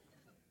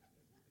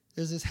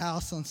 There's this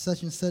house on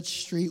such and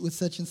such street with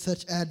such and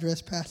such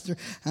address, Pastor.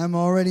 I'm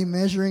already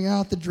measuring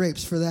out the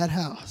drapes for that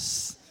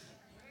house.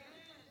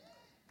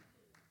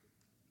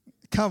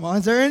 Come on,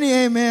 is there any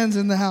amens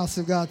in the house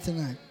of God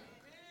tonight?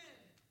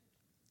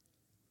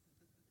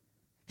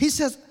 He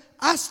says,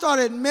 I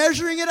started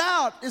measuring it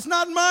out. It's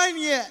not mine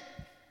yet.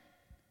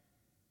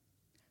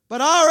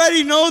 But I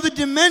already know the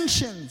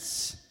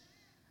dimensions.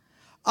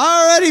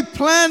 I already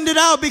planned it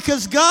out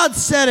because God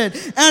said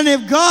it. And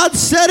if God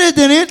said it,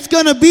 then it's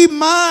going to be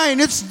mine.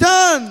 It's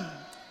done.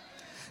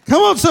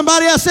 Come on,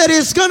 somebody. I said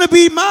it's going to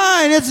be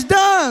mine. It's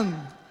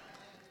done.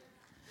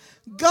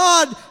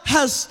 God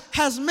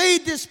has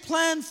made this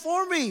plan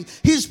for me.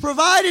 He's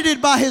provided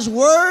it by His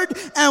word,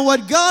 and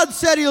what God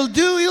said He'll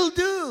do, He'll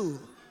do.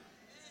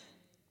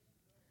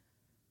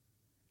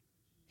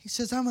 He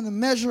says, I'm going to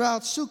measure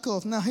out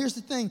Sukkoth. Now, here's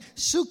the thing.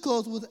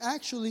 Sukkoth was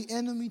actually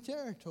enemy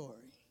territory.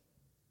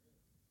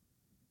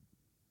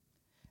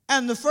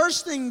 And the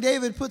first thing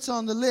David puts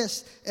on the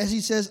list as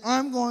he says,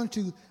 I'm going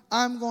to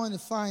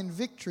find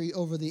victory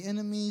over the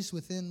enemies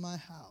within my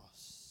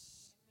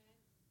house.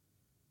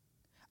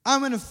 I'm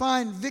going to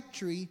find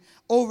victory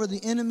over the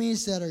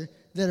enemies that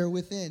are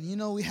within. You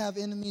know, we have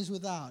enemies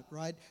without,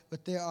 right?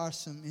 But there are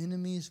some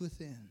enemies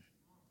within.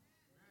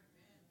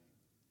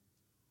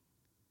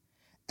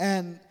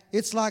 And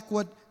it's like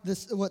what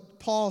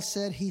Paul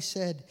said. He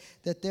said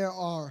that there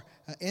are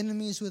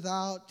enemies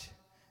without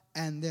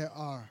and there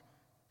are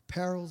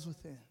perils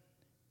within.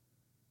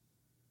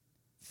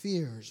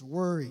 Fears,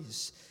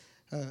 worries,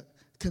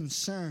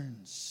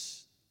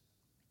 concerns,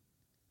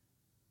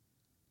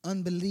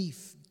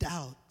 unbelief,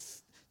 doubt,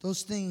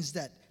 those things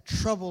that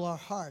trouble our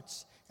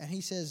hearts. And he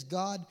says,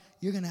 God,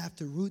 you're going to have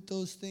to root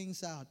those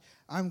things out.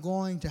 I'm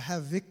going to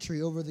have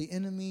victory over the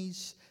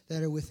enemies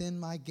that are within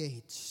my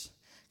gates.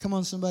 Come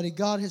on, somebody.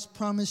 God has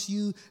promised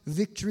you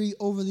victory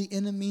over the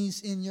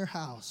enemies in your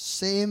house.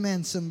 Say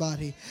amen,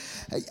 somebody.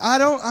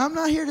 I'm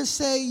not here to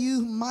say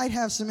you might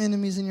have some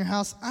enemies in your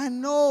house. I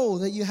know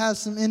that you have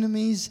some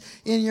enemies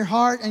in your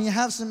heart and you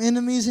have some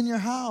enemies in your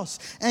house.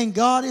 And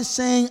God is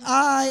saying,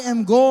 I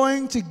am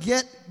going to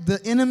get the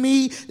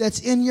enemy that's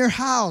in your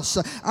house.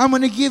 I'm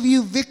going to give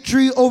you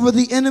victory over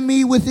the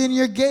enemy within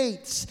your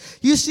gates.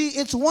 You see,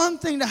 it's one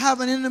thing to have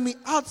an enemy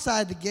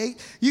outside the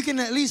gate. You can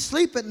at least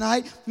sleep at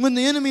night when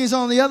the enemy is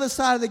on the other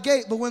side of the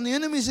gate. But when the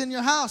enemy's in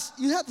your house,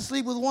 you have to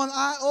sleep with one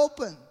eye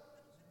open.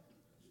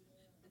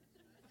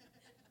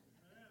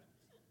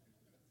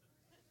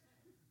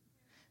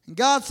 And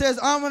God says,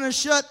 I'm going to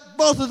shut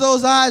both of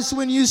those eyes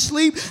when you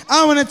sleep.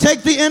 I'm going to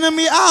take the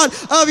enemy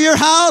out of your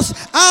house,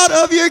 out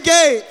of your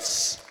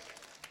gates.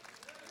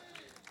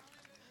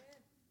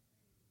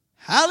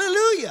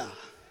 Hallelujah.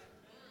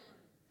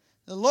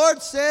 The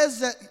Lord says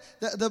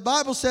that the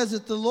Bible says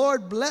that the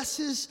Lord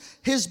blesses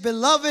His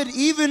beloved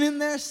even in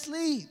their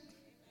sleep.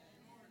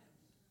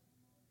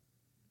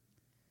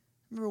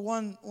 Remember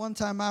one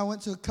time I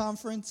went to a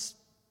conference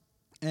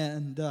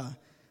and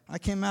I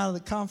came out of the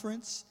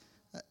conference.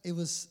 It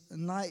was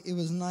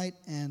night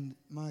and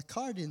my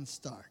car didn't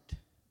start.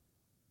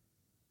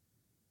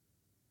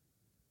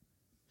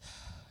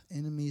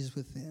 Enemies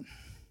within.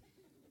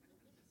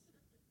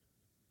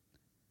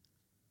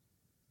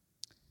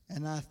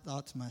 And I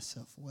thought to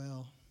myself,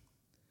 well,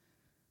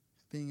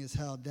 being as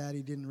how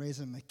Daddy didn't raise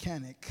a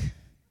mechanic,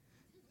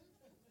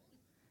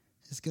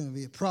 it's going to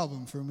be a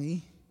problem for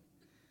me.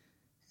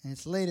 And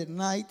it's late at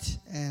night,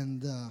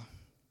 and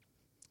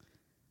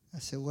I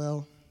said,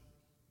 well,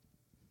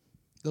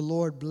 the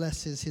Lord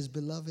blesses His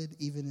beloved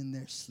even in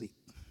their sleep.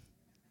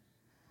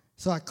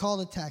 So I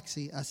called a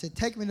taxi. I said,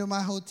 take me to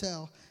my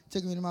hotel.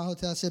 Took me to my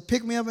hotel. I said,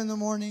 pick me up in the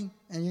morning,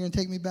 and you're going to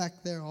take me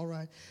back there. All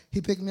right. He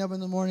picked me up in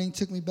the morning,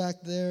 took me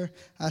back there.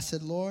 I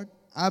said, Lord,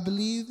 I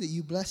believe that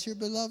you bless your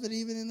beloved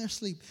even in their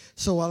sleep.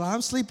 So while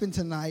I'm sleeping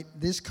tonight,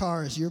 this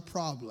car is your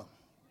problem.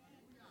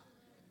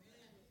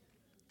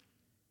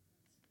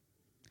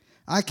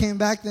 I came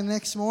back the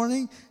next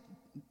morning.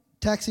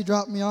 Taxi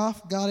dropped me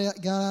off. Got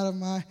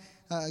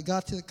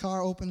to the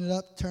car, opened it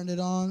up, turned it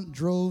on,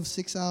 drove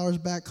 6 hours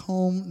back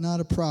home. Not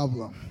a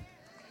problem.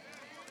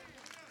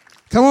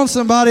 Come on,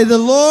 somebody. The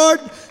Lord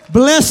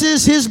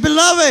blesses His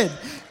beloved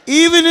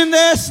even in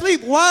their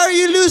sleep. Why are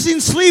you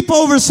losing sleep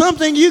over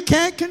something you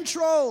can't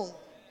control?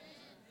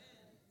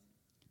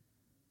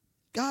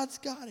 God's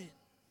got it.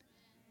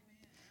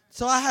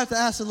 So I have to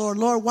ask the Lord,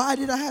 why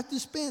did I have to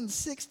spend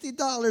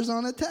 $60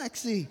 on a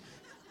taxi?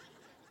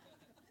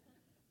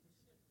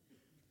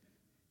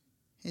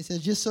 He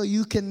says, just so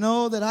you can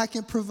know that I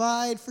can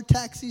provide for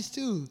taxis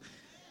too.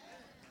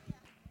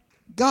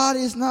 God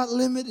is not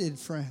limited,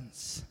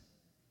 friends.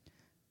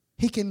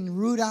 He can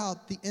root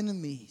out the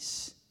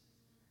enemies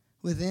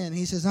within.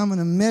 He says, I'm going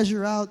to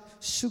measure out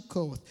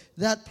Sukkoth,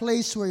 that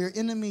place where your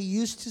enemy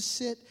used to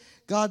sit.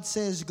 God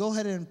says, go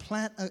ahead and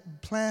plant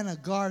a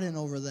garden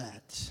over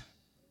that.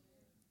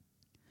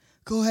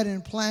 Go ahead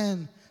and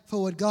plan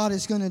for what God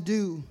is going to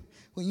do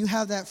when you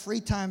have that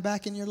free time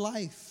back in your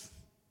life.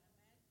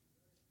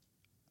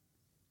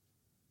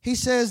 He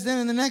says then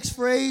in the next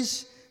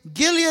phrase,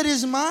 Gilead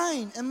is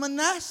mine and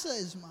Manasseh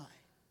is mine.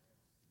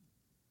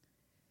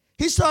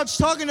 He starts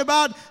talking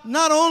about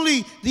not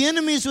only the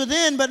enemies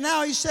within, but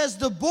now he says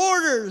the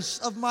borders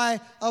of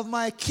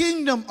my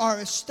kingdom are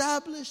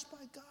established by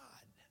God.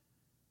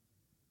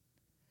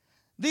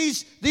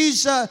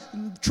 These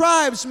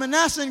tribes,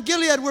 Manasseh and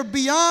Gilead, were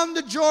beyond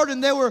the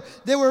Jordan. They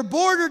were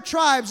border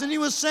tribes, and he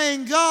was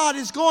saying, God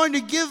is going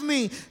to give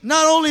me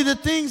not only the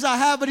things I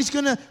have, but He's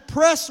going to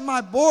press my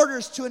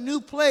borders to a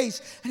new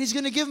place, and He's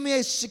going to give me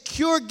a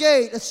secure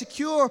gate, a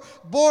secure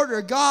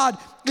border. God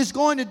is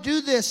going to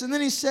do this. And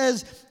then he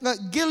says,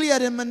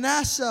 Gilead and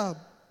Manasseh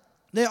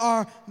They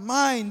are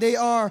mine. They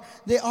are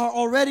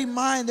already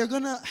mine. They're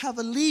going to have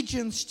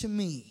allegiance to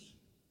me.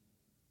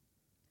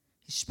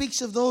 He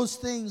speaks of those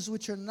things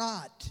which are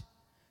not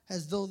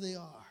as though they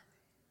are.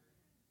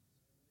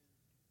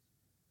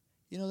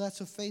 You know, that's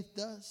what faith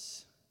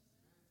does.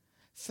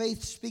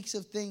 Faith speaks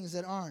of things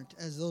that aren't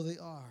as though they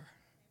are.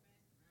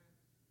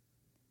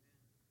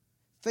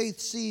 Faith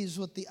sees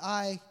what the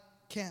eye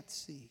can't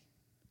see,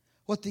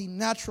 what the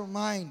natural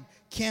mind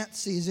can't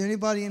see. Is there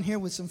anybody in here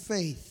with some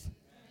faith?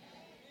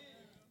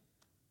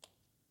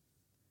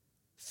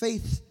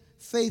 Faith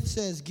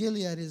says,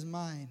 Gilead is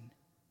mine.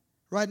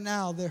 Right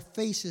now, their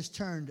face is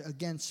turned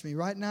against me.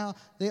 Right now,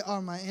 they are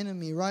my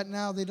enemy. Right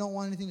now, they don't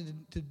want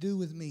anything to do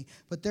with me.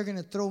 But they're going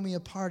to throw me a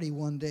party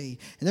one day.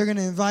 And they're going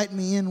to invite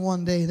me in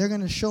one day. They're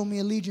going to show me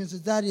allegiance.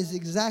 That is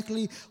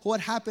exactly what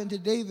happened to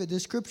David.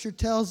 The scripture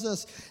tells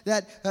us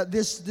that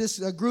this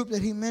group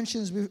that he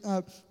mentions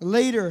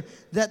later,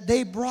 that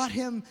they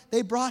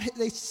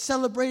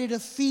celebrated a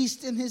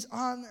feast in his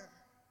honor.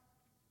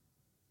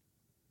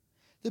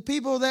 The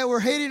people that were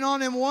hating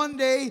on him one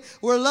day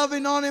were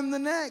loving on him the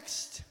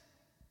next.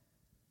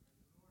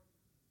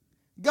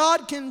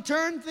 God can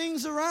turn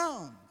things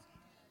around.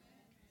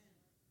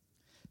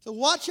 So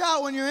watch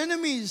out when your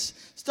enemies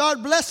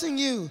start blessing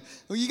you.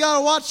 You got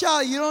to watch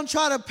out. You don't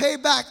try to pay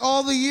back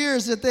all the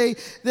years that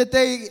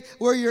they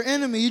were your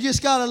enemy. You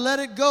just got to let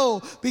it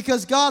go,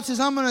 because God says,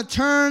 I'm going to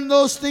turn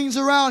those things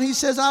around. He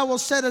says, I will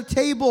set a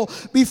table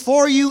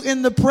before you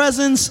in the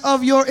presence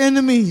of your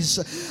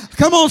enemies.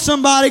 Come on,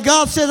 somebody.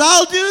 God says,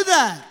 I'll do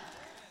that.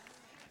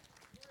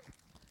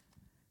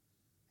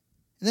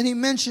 And then he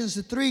mentions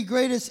the three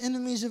greatest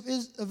enemies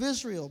of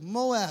Israel: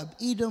 Moab,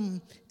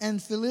 Edom,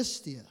 and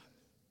Philistia.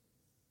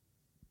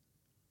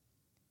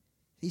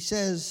 He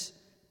says,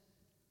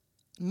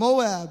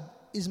 Moab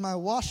is my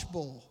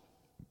washbowl.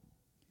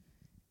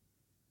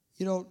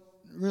 You don't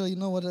really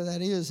know what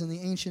that is. In the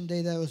ancient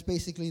day, that was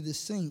basically the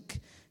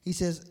sink. He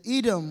says,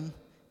 Edom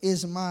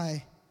is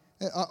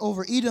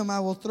over Edom I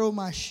will throw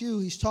my shoe.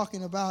 He's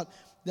talking about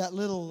that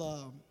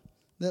little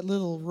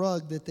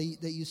rug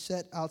that you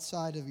set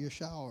outside of your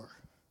shower,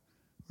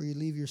 where you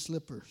leave your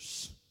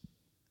slippers.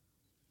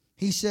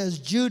 He says,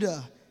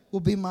 Judah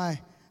will be my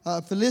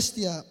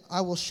Philistia,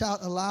 I will shout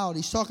aloud.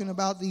 He's talking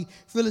about the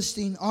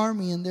Philistine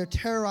army and their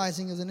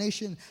terrorizing of the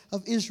nation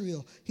of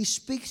Israel. He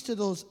speaks to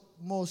those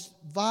most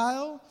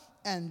vile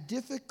and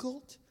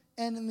difficult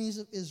enemies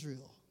of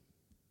Israel.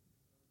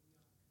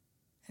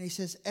 And he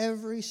says,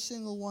 every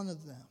single one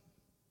of them,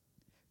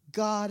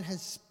 God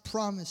has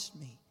promised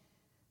me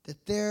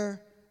that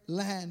their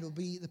land will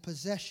be the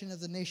possession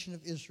of the nation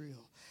of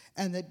Israel,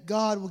 and that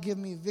God will give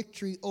me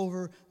victory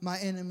over my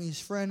enemies.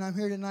 Friend, I'm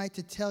here tonight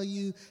to tell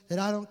you that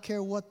I don't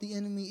care what the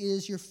enemy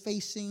is you're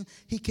facing.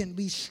 He can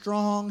be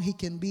strong. He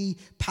can be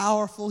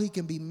powerful. He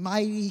can be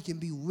mighty. He can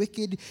be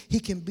wicked. He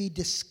can be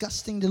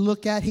disgusting to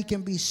look at. He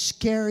can be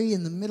scary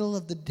in the middle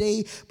of the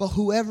day. But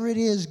whoever it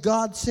is,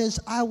 God says,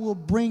 I will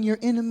bring your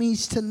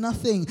enemies to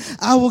nothing.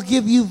 I will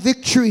give you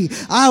victory.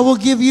 I will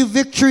give you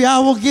victory. I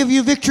will give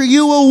you victory.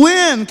 You will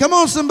win. Come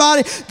on,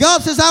 somebody.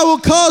 God says, I will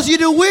cause you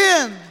to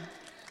win.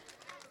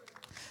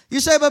 You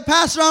say, but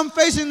Pastor, I'm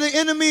facing the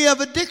enemy of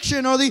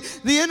addiction, or the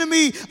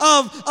enemy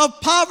of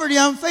poverty.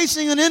 I'm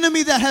facing an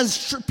enemy that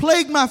has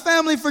plagued my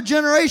family for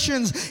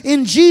generations.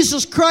 In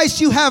Jesus Christ,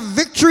 you have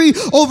victory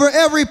over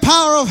every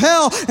power of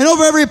hell and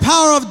over every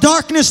power of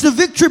darkness. The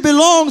victory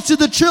belongs to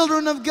the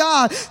children of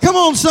God. Come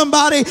on,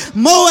 somebody.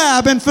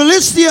 Moab and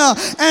Philistia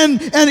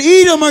and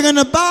Edom are going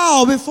to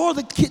bow before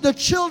the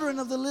children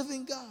of the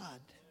living God.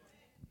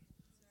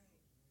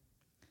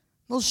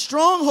 No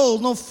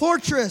stronghold, no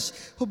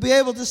fortress will be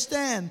able to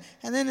stand.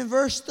 And then in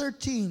verse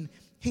 13,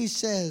 he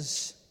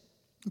says,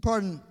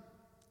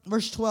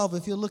 verse 12,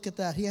 if you look at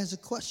that, he has a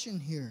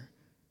question here.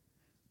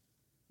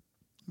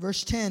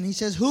 Verse 10, he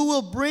says, who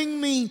will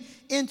bring me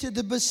into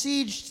the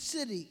besieged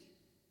city?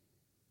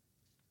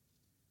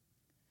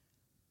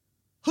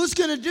 Who's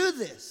going to do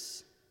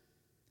this?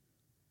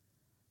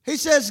 He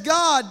says,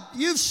 God,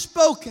 you've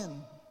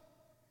spoken.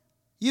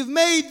 You've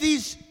made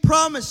these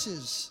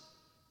promises.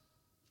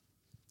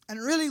 And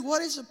really,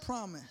 what is a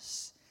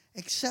promise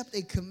except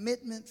a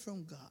commitment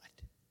from God?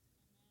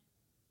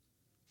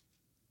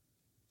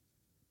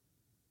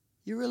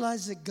 You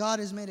realize that God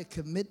has made a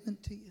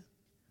commitment to you?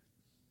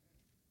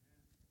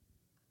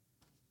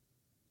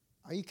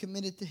 Are you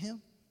committed to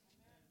Him?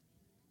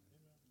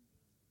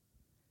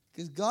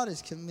 Because God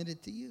is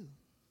committed to you.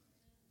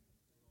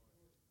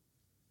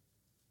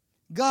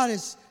 God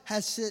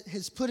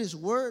has put His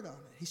word on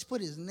it. He's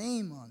put His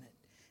name on it.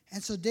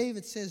 And so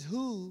David says,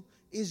 who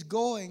is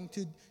going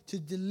to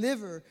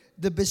deliver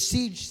the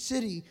besieged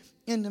city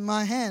into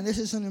my hand? This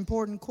is an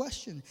important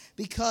question,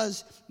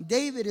 because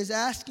David is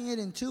asking it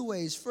in two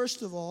ways.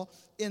 First of all,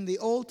 in the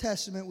Old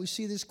Testament, we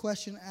see this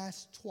question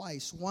asked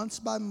twice. Once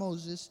by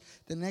Moses,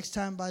 the next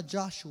time by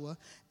Joshua.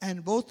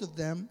 And both of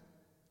them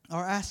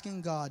are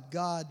asking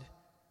God,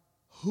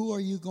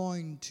 who's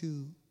going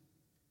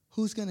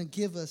to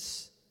give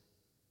us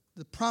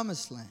the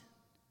promised land?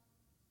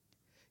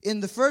 In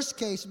the first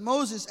case,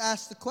 Moses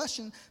asked the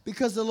question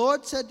because the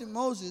Lord said to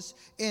Moses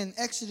in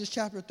Exodus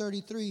chapter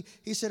 33,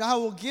 he said, I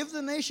will give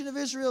the nation of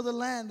Israel the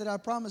land that I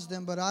promised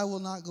them, but I will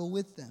not go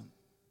with them.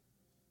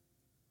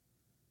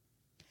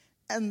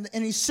 And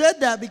he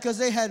said that because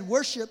they had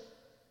worshiped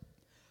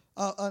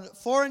a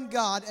foreign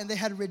god and they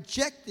had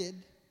rejected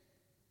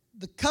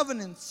the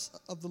covenants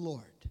of the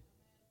Lord.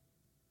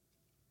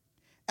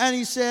 And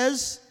he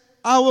says,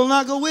 I will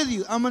not go with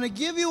you. I'm going to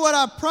give you what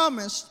I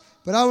promised,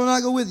 but I will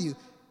not go with you.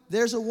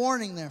 There's a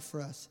warning there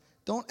for us.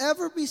 Don't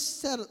ever be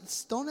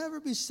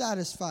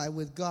satisfied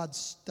with God's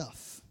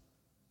stuff.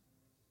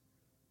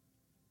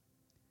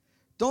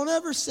 Don't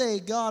ever say,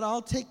 God,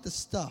 I'll take the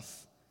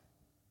stuff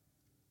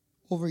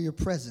over your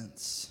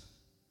presence.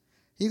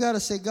 You got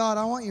to say, God,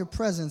 I want your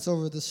presence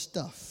over the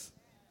stuff.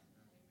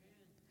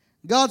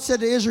 God said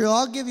to Israel,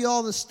 I'll give you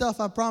all the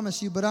stuff I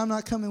promised you, but I'm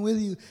not coming with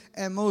you.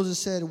 And Moses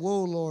said,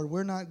 whoa, Lord,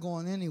 we're not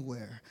going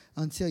anywhere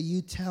until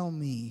you tell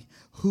me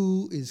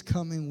who is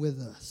coming with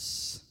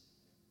us.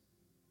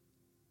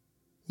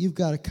 You've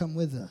got to come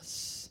with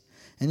us.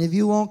 And if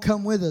you won't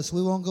come with us,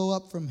 we won't go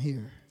up from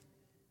here.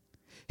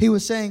 He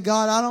was saying,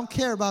 God, I don't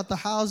care about the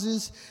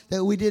houses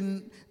that we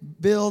didn't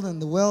build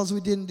and the wells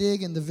we didn't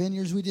dig and the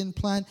vineyards we didn't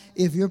plant.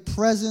 If your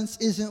presence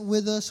isn't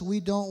with us, we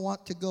don't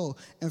want to go.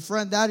 And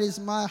friend, that is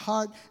my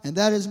heart and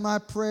that is my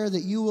prayer,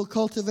 that you will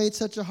cultivate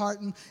such a heart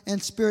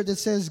and spirit that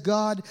says,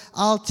 God,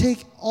 I'll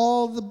take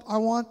I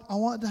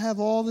want to have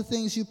all the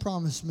things you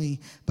promised me,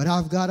 but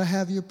I've got to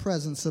have your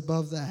presence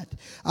above that.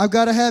 I've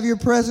got to have your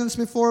presence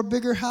before a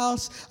bigger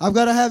house. I've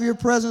got to have your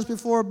presence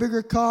before a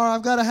bigger car.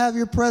 I've got to have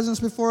your presence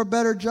before a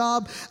better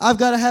job. I've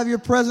got to have your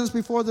presence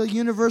before the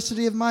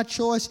university of my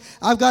choice.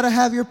 I've got to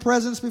have your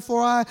presence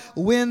before I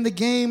win the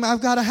game.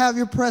 I've got to have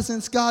your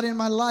presence, God, in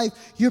my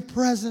life. Your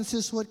presence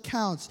is what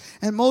counts.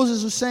 And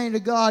Moses was saying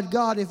to God,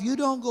 God, if you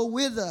don't go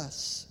with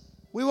us,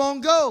 we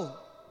won't go.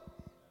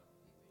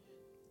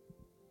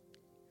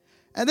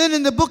 And then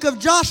in the book of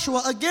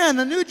Joshua, again,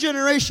 a new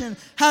generation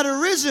had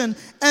arisen.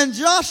 And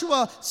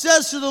Joshua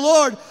says to the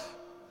Lord,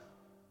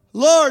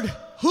 Lord,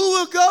 who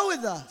will go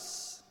with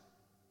us?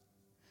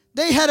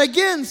 They had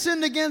again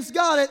sinned against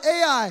God at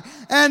Ai.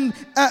 And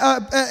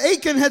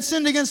Achan had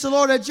sinned against the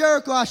Lord at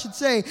Jericho, I should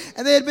say.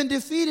 And they had been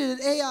defeated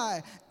at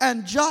Ai.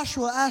 And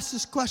Joshua asked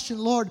this question,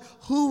 Lord,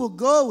 who will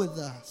go with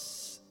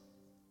us?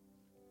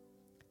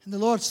 And the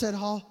Lord said,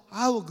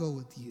 I will go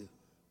with you.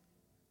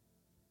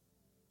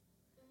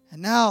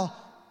 And now,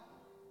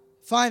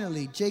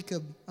 finally,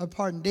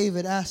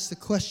 David asks the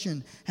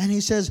question. And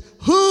he says,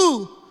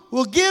 who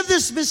will give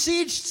this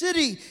besieged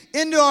city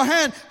into our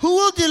hand? Who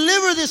will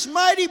deliver this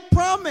mighty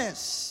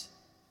promise?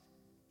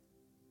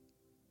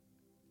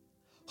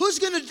 Who's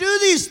going to do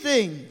these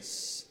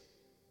things?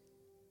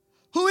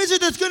 Who is it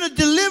that's going to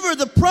deliver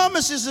the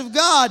promises of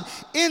God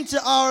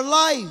into our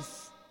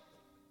life?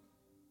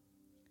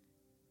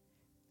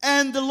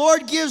 And the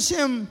Lord gives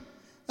him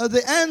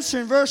the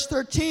answer in verse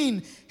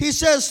 13. He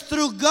says,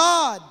 through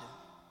God.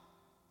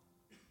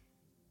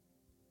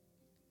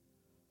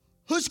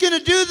 Who's going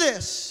to do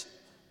this?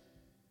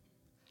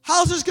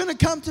 How's this going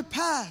to come to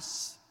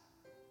pass?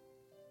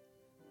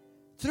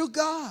 Through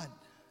God.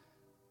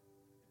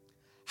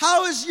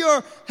 How is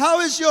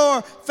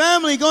your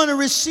family going to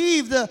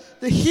receive the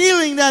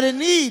healing that it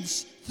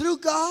needs? Through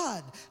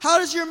God. How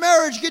does your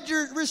marriage get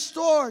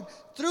restored?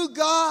 Through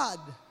God.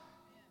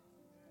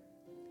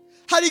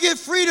 How do you get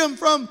freedom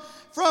from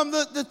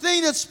the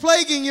thing that's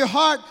plaguing your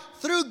heart?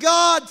 Through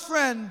God,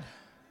 friend.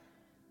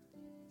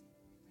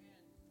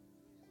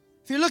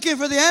 If you're looking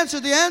for the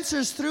answer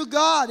is through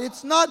God.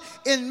 It's not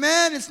in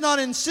man, it's not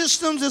in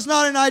systems, it's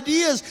not in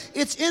ideas.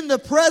 It's in the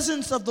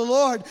presence of the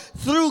Lord.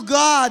 Through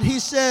God, he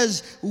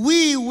says,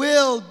 we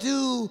will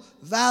do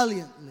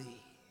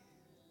valiantly.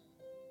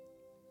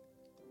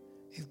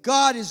 If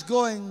God is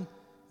going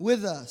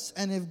with us,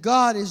 and if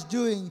God is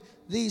doing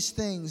these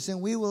things,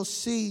 then we will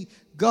see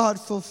God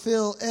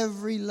fulfill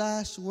every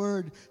last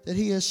word that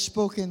he has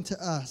spoken to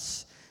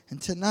us.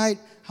 And tonight,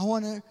 I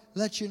want to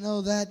let you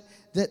know that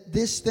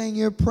this thing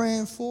you're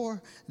praying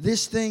for,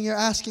 this thing you're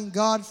asking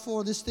God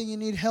for, this thing you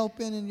need help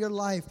in your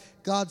life,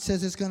 God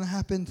says it's going to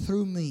happen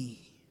through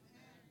me.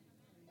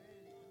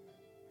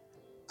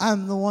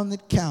 I'm the one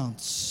that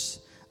counts.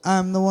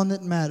 I'm the one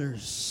that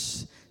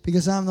matters.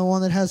 Because I'm the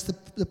one that has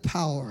the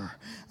power.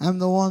 I'm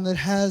the one that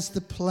has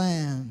the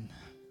plan.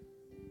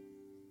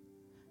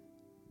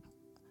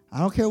 I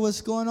don't care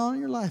what's going on in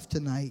your life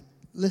tonight.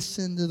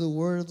 Listen to the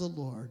word of the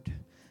Lord.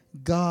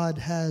 God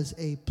has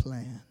a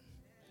plan.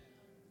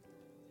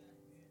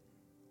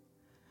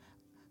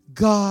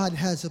 God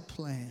has a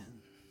plan.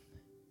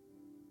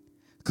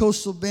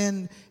 Coastal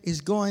Bend is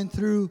going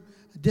through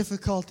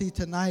difficulty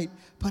tonight,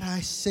 but I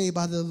say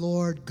by the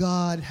Lord,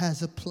 God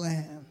has a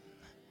plan.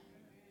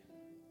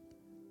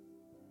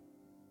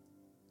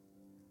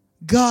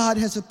 God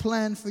has a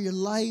plan for your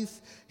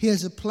life. He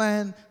has a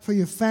plan for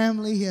your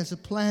family. He has a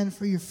plan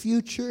for your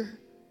future.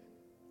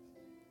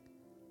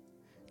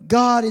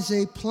 God is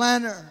a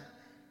planner.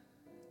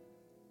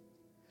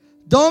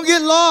 Don't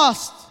get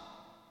lost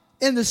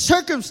in the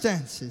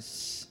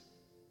circumstances.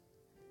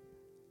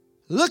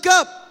 Look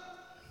up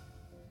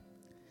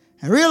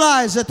and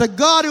realize that the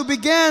God who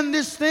began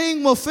this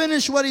thing will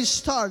finish what He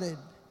started.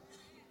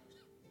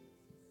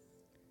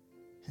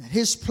 And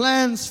His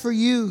plans for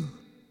you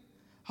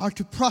are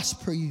to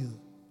prosper you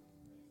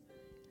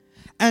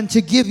and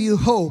to give you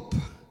hope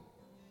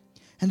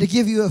and to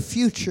give you a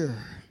future.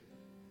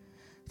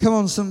 Come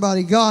on,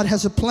 somebody. God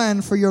has a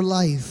plan for your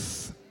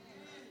life.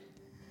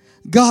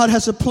 God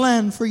has a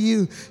plan for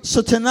you.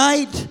 So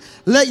tonight,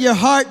 let your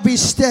heart be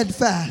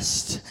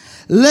steadfast.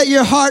 Let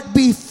your heart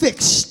be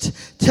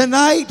fixed.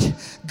 Tonight,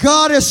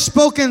 God has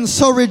spoken,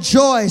 so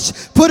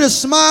rejoice. Put a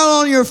smile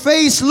on your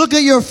face, look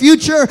at your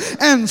future,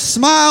 and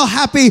smile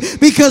happy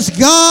because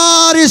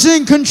God is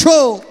in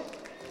control.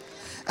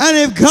 And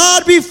if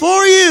God be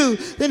for you,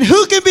 then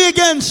who can be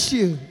against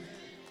you?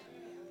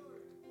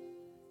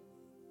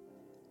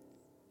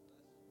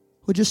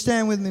 Would you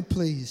stand with me,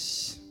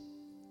 please?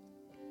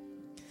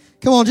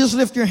 Come on, just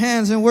lift your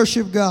hands and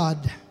worship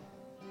God.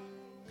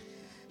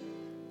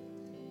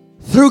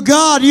 Through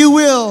God you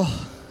will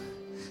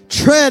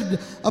tread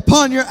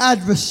upon your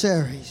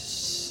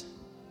adversaries.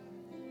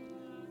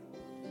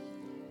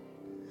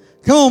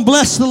 Come on,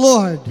 bless the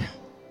Lord.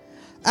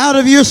 Out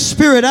of your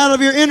spirit, out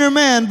of your inner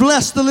man,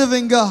 bless the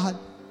living God.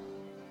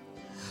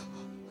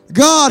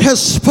 God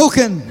has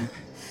spoken,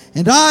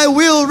 and I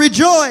will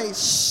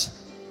rejoice.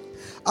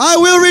 I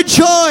will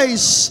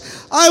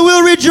rejoice. I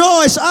will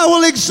rejoice. I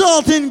will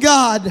exalt in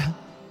God.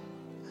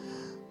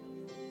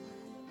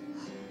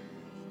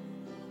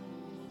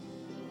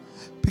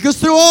 Because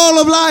through all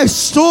of life's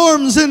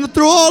storms and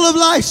through all of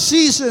life's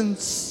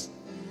seasons,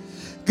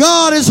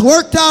 God has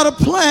worked out a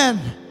plan.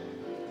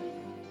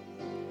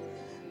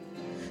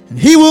 And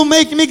He will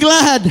make me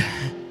glad.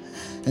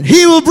 And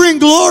He will bring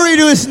glory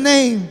to His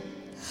name.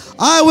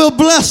 I will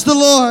bless the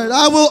Lord.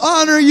 I will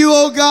honor you,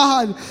 O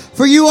God,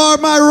 for you are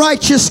my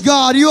righteous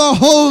God. You are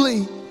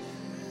holy.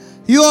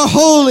 You are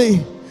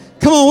holy.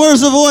 Come on, where's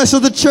the voice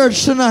of the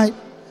church tonight?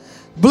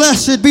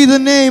 Blessed be the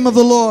name of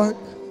the Lord.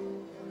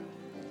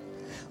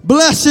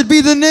 Blessed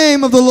be the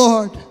name of the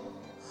Lord.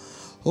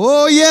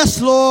 Oh,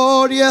 yes,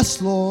 Lord.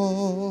 Yes,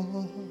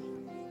 Lord.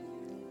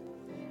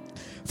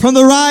 From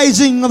the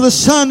rising of the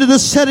sun to the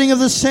setting of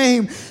the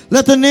same,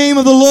 let the name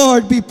of the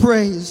Lord be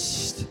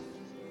praised.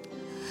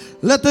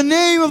 Let the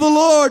name of the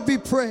Lord be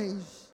praised.